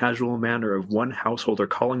in the casual manner of one householder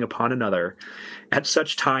calling upon another. At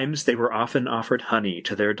such times, they were often offered honey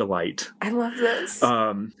to their delight. I love this.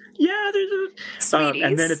 There's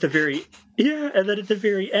and then at the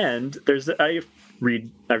very end, I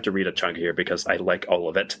have to read a chunk here because I like all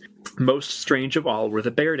of it. Most strange of all were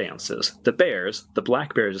the bear dances. The bears, the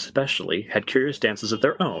black bears especially, had curious dances of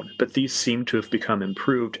their own, but these seemed to have become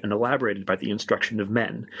improved and elaborated by the instruction of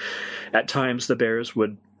men. At times the bears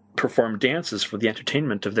would perform dances for the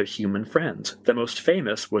entertainment of their human friends. The most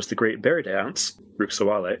famous was the great bear dance,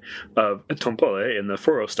 Ruxawale, of Tompole in the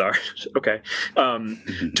Forostar,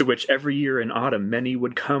 to which every year in autumn many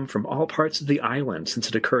would come from all parts of the island, since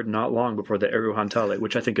it occurred not long before the Eruhantale,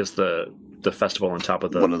 which I think is the festival on top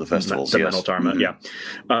of one of the festivals, the Meneltarma,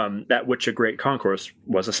 at which a great concourse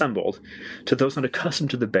was assembled. To those unaccustomed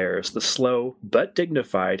to the bears, the slow but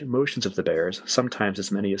dignified motions of the bears, sometimes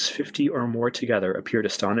as many as 50 or more together, appeared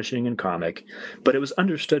astonishing and comic, but it was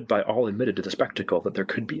understood by all admitted to the spectacle that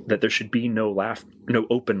there should be no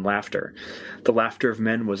open laughter. The laughter of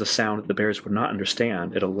men was a sound that the bears would not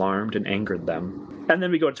understand. It alarmed and angered them. And then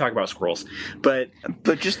we go to talk about squirrels, but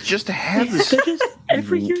just to have this.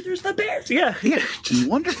 every year there's the bears. Yeah.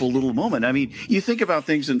 Wonderful little moment. I mean, you think about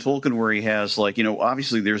things in Tolkien where he has, like,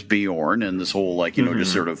 obviously there's Beorn and this whole, like,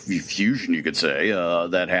 just sort of fusion, you could say,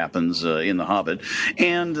 that happens in The Hobbit.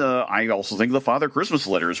 And I also think the Father Christmas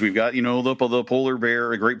letters. We've got, the polar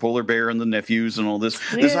bear, a great polar bear, and the nephews and all this.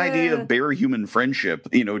 This idea of bear-human friendship,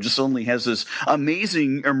 just suddenly has this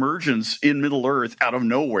amazing emergence in Middle-earth out of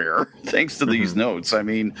nowhere, thanks to these notes. I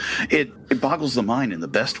mean, it boggles the mind in the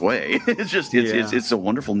best way. It's a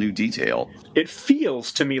wonderful new detail. It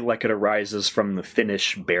feels to me like it arises from the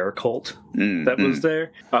Finnish bear cult that was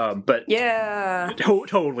there. But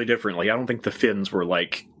totally differently. I don't think the Finns were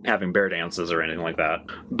like having bear dances or anything like that.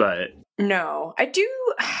 But no,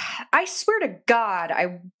 I swear to God,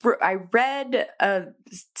 I read a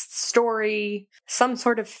story, some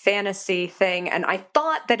sort of fantasy thing, and I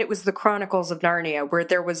thought that it was the Chronicles of Narnia, where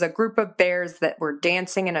there was a group of bears that were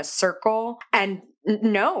dancing in a circle, and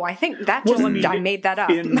no, I think that I made that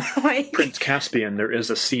up. In Prince Caspian, there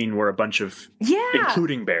is a scene where a bunch of,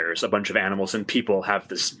 including bears, a bunch of animals and people have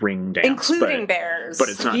this ring dance. Including bears. But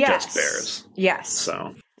it's not just bears. Yes.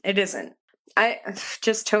 So it isn't. I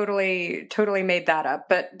just totally made that up.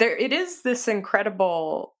 But it is this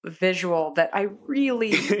incredible visual that I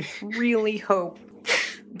really, really hope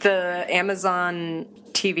the Amazon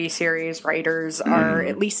TV series writers are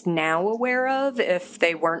at least now aware of. If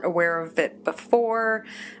they weren't aware of it before,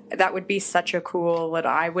 that would be such a cool, that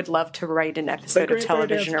I would love to write an episode of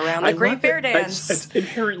television around the Great Bear Dance. It's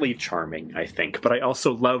inherently charming, I think. But I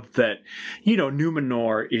also love that,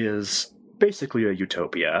 Númenor is basically a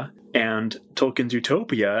utopia, and Tolkien's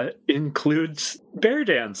utopia includes bear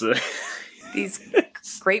dancing. These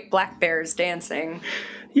great black bears dancing.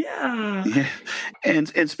 Yeah.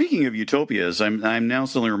 And speaking of utopias, I'm now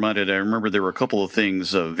suddenly reminded. I remember there were a couple of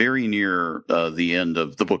things very near the end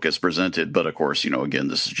of the book as presented, but of course, again,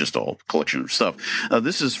 this is just all collection of stuff.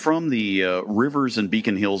 This is from the Rivers and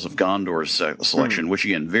Beacon Hills of Gondor selection, which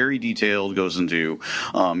again, very detailed, goes into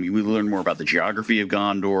we learn more about the geography of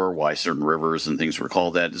Gondor, why certain rivers and things were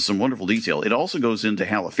called that. It's some wonderful detail. It also goes into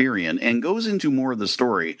Halifarian and goes into more of the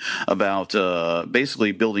story about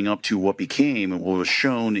basically building up to what became and what was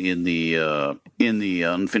shown in the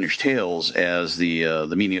Unfinished Tales as the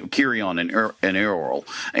meaning of Kirion and Eorl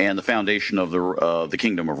and the foundation of the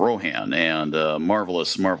kingdom of Rohan, and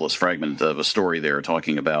marvelous fragment of a story there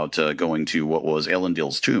talking about going to what was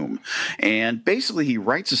Elendil's tomb. And basically he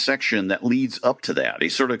writes a section that leads up to that. He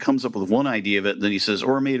sort of comes up with one idea of it, then he says,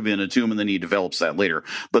 or it may have been a tomb, and then he develops that later.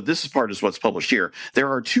 But this part is what's published here.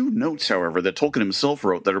 There are two notes, however, that Tolkien himself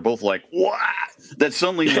wrote that are both like, what? That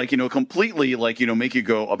suddenly, completely, make you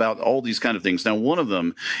go about all these kind of things. Now, one of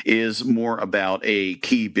them is more about a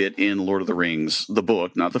key bit in Lord of the Rings, the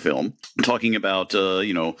book, not the film, talking about,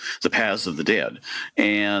 the paths of the dead,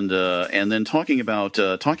 and then talking about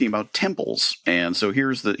temples. And so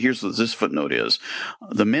here's what this footnote is: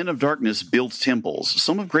 the men of darkness built temples,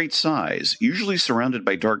 some of great size, usually surrounded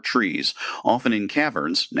by dark trees, often in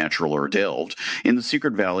caverns, natural or delved, in the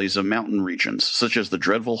secret valleys of mountain regions, such as the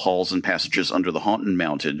dreadful halls and passages under the haunted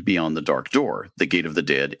mountain beyond the dark door, the gate of the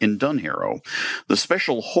dead in Dunharrow. The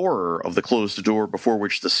special horror of the closed door before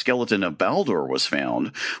which the skeleton of Baldur was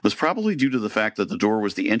found was probably due to the fact that the door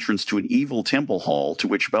was the entrance to an evil temple hall to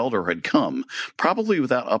which Baldur had come, probably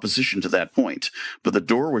without opposition to that point. But the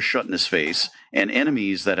door was shut in his face, and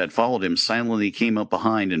enemies that had followed him silently came up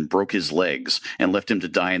behind and broke his legs and left him to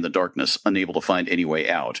die in the darkness, unable to find any way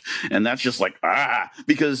out. And that's just like,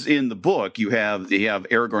 because in the book you have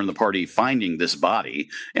Aragorn and the party finding this body,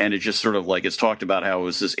 and it just sort of like, it's talked about how it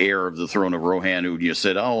was this heir of the throne of Rohan who just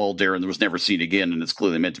said, oh, Darren was never seen again, and it's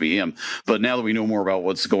clearly meant to be him. But now that we know more about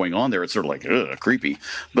what's going on there, it's sort of like, creepy.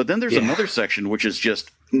 But then there's another section which is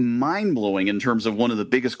just mind-blowing in terms of one of the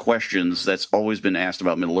biggest questions that's always been asked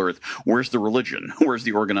about Middle-earth. Where's the religion? Where's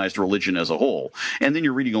the organized religion as a whole? And then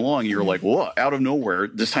you're reading along and you're like, whoa, out of nowhere,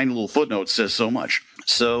 this tiny little footnote says so much.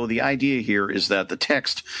 So the idea here is that the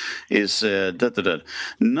text is talking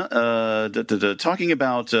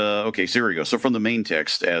about, okay, so here we go. So from the main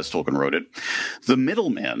text, as Tolkien wrote it, the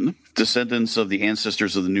middlemen, descendants of the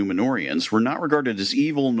ancestors of the Númenorians, were not regarded as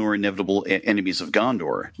evil nor inevitable enemies of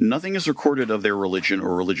Gondor. Nothing is recorded of their religion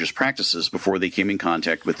or religious practices before they came in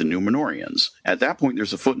contact with the Númenorians. At that point,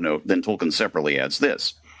 there's a footnote, then Tolkien separately adds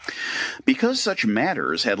this. Because such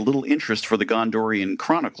matters had little interest for the Gondorian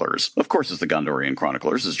chroniclers, of course it's the Gondorian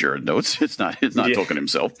chroniclers, as Jared notes, it's not Tolkien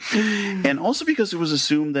himself, and also because it was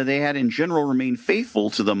assumed that they had in general remained faithful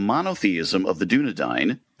to the monotheism of the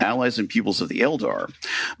Dunedain, allies and pupils of the Eldar.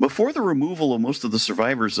 Before the removal of most of the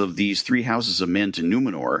survivors of these 3 houses of men to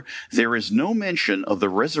Númenor, there is no mention of the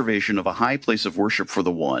reservation of a high place of worship for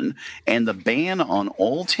the One, and the ban on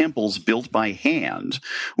all temples built by hand,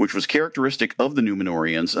 which was characteristic of the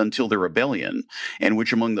Númenóreans until their rebellion, and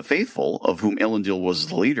which among the faithful, of whom Elendil was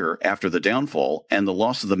the leader after the downfall and the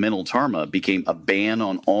loss of the Menel Tarma, became a ban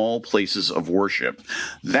on all places of worship.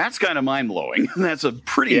 That's kind of mind-blowing. That's a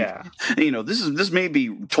pretty, this may be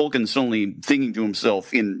Tolkien suddenly thinking to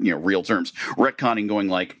himself in real terms, retconning, going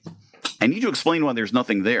like, I need to explain why there's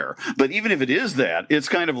nothing there. But even if it is that, it's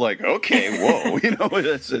kind of like, okay, whoa,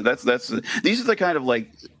 that's these are the kind of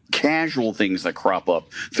like casual things that crop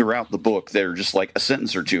up throughout the book that are just like a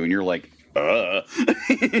sentence or two, and you're like,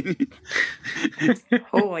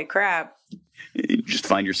 holy crap. You just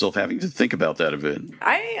find yourself having to think about that a bit.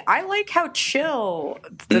 I like how chill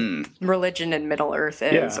the religion in Middle Earth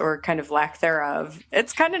is, or kind of lack thereof.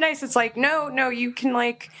 It's kind of nice. It's like, no, you can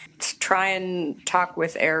like try and talk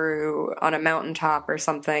with Eru on a mountaintop or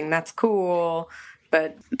something. That's cool.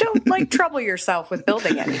 But don't like trouble yourself with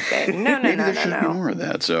building anything. No. There should be more of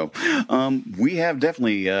that. So we have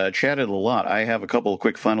definitely chatted a lot. I have a couple of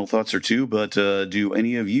quick final thoughts or two, but do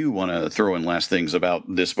any of you want to throw in last things about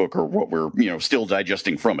this book or what we're still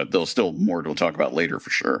digesting from it? There's still more to talk about later for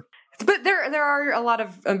sure. But there are a lot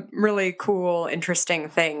of really cool, interesting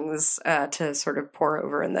things to sort of pour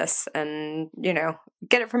over in this, and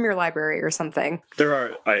get it from your library or something. There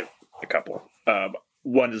are a couple.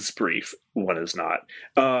 One is brief, one is not.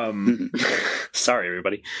 Sorry,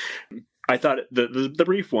 everybody. I thought the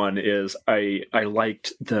brief one is I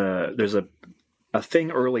liked there's a thing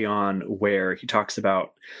early on where he talks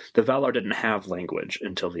about the Valar didn't have language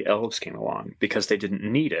until the elves came along because they didn't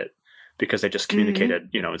need it, because they just communicated,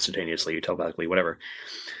 instantaneously, telepathically, whatever.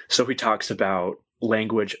 So he talks about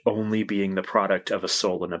language only being the product of a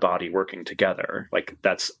soul and a body working together. Like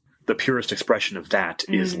that's the purest expression of that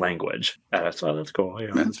is language. So that's cool.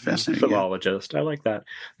 That's fascinating. Philologist. I like that.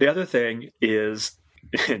 The other thing is,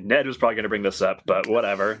 Ned was probably going to bring this up, but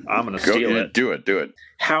whatever. I'm going to steal it. Do it.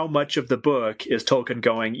 How much of the book is Tolkien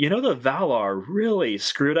going, the Valar really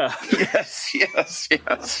screwed up? Yes.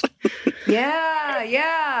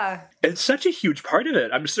 Yeah. It's such a huge part of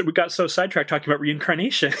it. We got so sidetracked talking about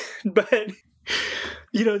reincarnation, but...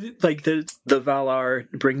 like the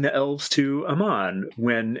Valar bring the elves to Aman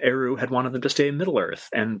when Eru had wanted them to stay in Middle-earth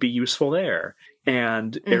and be useful there.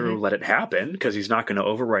 And Eru let it happen because he's not going to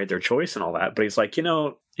override their choice and all that. But he's like,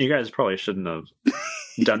 you guys probably shouldn't have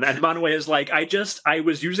done that. And Manwë is like, I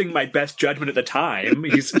was using my best judgment at the time.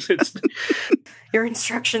 Your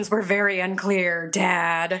instructions were very unclear,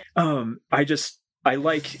 Dad. I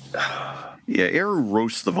like... Yeah, Eru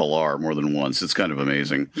roasts the Valar more than once. It's kind of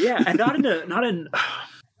amazing. Yeah, and not in...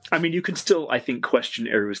 I mean, you can still, I think, question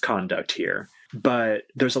Eru's conduct here. But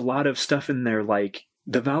there's a lot of stuff in there, like,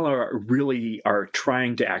 the Valar really are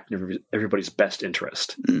trying to act in everybody's best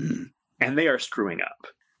interest. Mm-hmm. And they are screwing up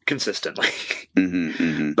consistently.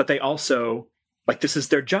 But they also... Like, this is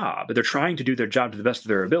their job. They're trying to do their job to the best of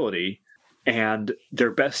their ability. And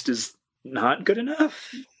their best is not good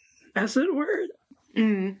enough, as it were.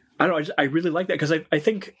 I don't know, I really like that, because I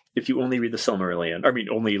think if you only read the Silmarillion,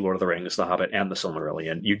 only Lord of the Rings, The Hobbit, and the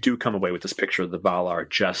Silmarillion, you do come away with this picture of the Valar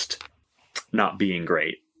just not being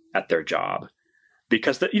great at their job.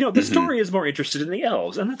 Because, the story is more interested in the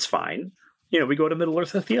elves, and that's fine. We go to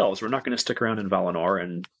Middle-earth with the elves. We're not going to stick around in Valinor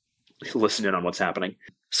and listen in on what's happening.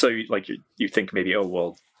 So, you think maybe, oh,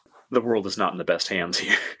 well, the world is not in the best hands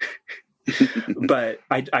here. But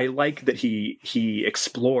I like that he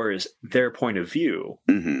explores their point of view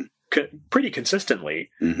pretty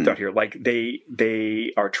consistently throughout here. Like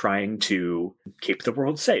they are trying to keep the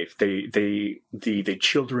world safe. The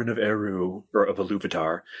children of Eru, or of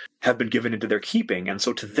Iluvatar, have been given into their keeping, and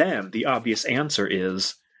so to them the obvious answer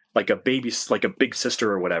is like a big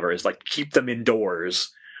sister or whatever is like, keep them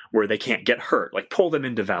indoors where they can't get hurt, like pull them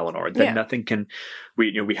into Valinor. Then nothing can.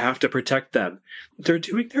 We have to protect them. They're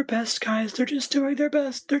doing their best, guys. They're just doing their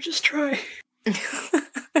best. They're just trying.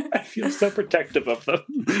 I feel so protective of them.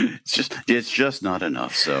 It's just not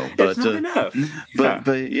enough. So, it's not enough.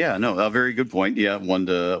 But yeah, no, a very good point. Yeah, one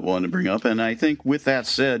to bring up. And I think with that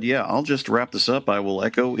said, I'll just wrap this up. I will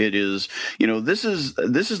echo. It is, this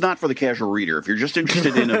is not for the casual reader. If you're just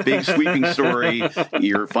interested in a big sweeping story,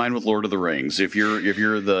 you're fine with Lord of the Rings. This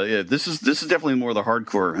is definitely more the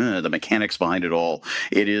hardcore, the mechanics behind it all.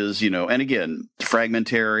 It is, and again,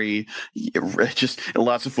 fragmentary, just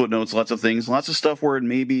lots of footnotes, lots of things. lots of stuff where it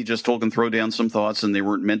may be just Tolkien throw down some thoughts and they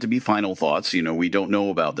weren't meant to be final thoughts. We don't know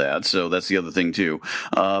about that, so that's the other thing too.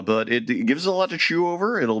 But it gives us a lot to chew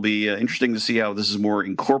over. It'll be interesting to see how this is more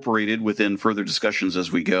incorporated within further discussions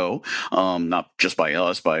as we go, not just by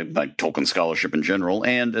us, by Tolkien scholarship in general,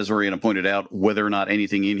 and as Oriana pointed out, whether or not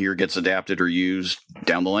anything in here gets adapted or used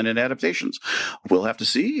down the line in adaptations. We'll have to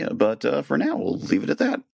see, but for now, we'll leave it at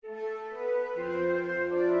that.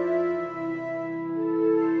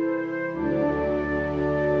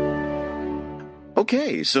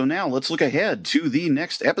 Okay, so now let's look ahead to the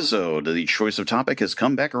next episode. The choice of topic has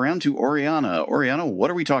come back around to Oriana. Oriana,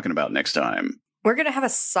 what are we talking about next time? We're going to have a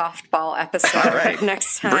softball episode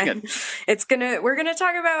next time. We're going to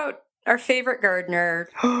talk about our favorite gardener,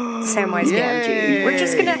 Samwise Gamgee. We're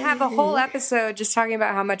just going to have a whole episode just talking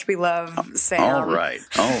about how much we love Sam. All right.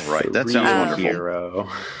 That sounds wonderful. Hero.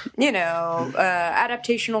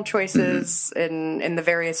 Adaptational choices in the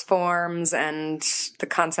various forms and the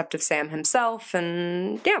concept of Sam himself,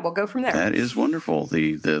 and we'll go from there. That is wonderful.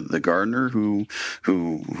 The gardener who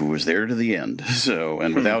was there to the end. So,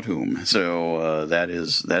 and without whom. So that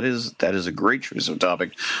is a great choice of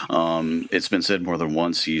topic. It's been said more than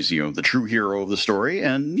once. He's the true hero of the story,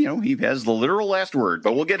 and he has the literal last word.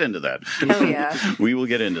 But we'll get into that. Oh yeah, we will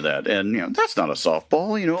get into that. And that's not a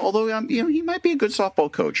softball. Although he might be a good softball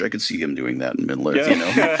coach. I could see him doing that in Middle-earth. Maybe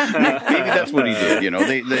that's what he did.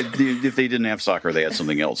 If they didn't have soccer, they had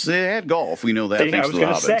something else. They had golf. We know that thanks to The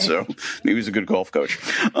Hobbit. So maybe he's a good golf coach.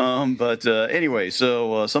 Anyway,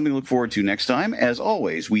 so something to look forward to next time. As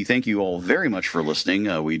always, we thank you all very much for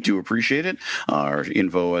listening. We do appreciate it. Our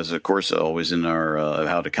info, as of course, always in our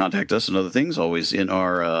how to contact us and other things, always in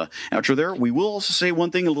our outro there. We will also say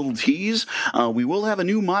one thing, a little tease. We will have a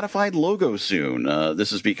new modified logo soon.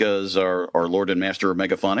 This is because our Lord and Master of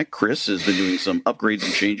Megaphonic, Chris, has been doing some upgrades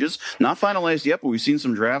and changes. Not finalized yet, but we've seen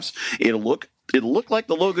some drafts. It'll look like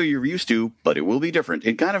the logo you're used to, but it will be different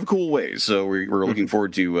in kind of cool ways. So we're looking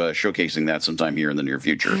forward to showcasing that sometime here in the near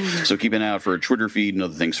future. So keep an eye out for a Twitter feed and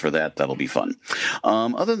other things for that. That'll be fun.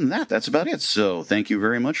 Other than that, that's about it. So thank you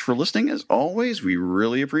very much for listening. As always, we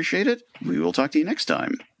really appreciate it. We will talk to you next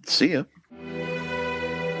time. See ya.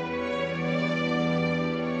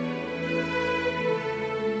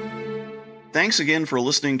 Thanks again for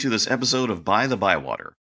listening to this episode of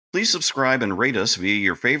By-The-Bywater. Please subscribe and rate us via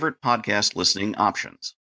your favorite podcast listening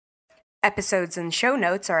options. Episodes and show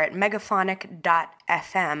notes are at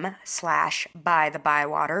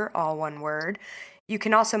megaphonic.fm/bythebywater, all one word. You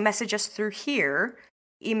can also message us through here.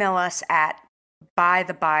 Email us at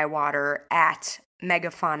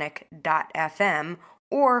bythebywater@megaphonic.fm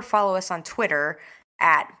or follow us on Twitter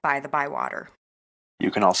at By-The-Bywater. You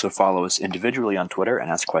can also follow us individually on Twitter and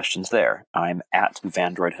ask questions there. I'm at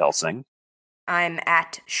Vandroid Helsing. I'm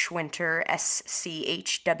at Schwinter,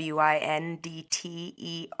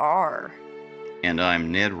 SCHWINDTER. And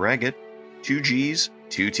I'm Ned Raggett, 2 G's,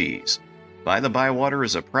 2 T's. By-The-Bywater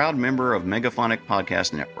is a proud member of Megaphonic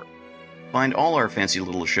Podcast Network. Find all our fancy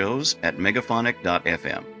little shows at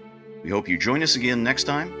megaphonic.fm. We hope you join us again next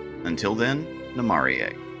time. Until then,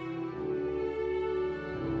 Namarie.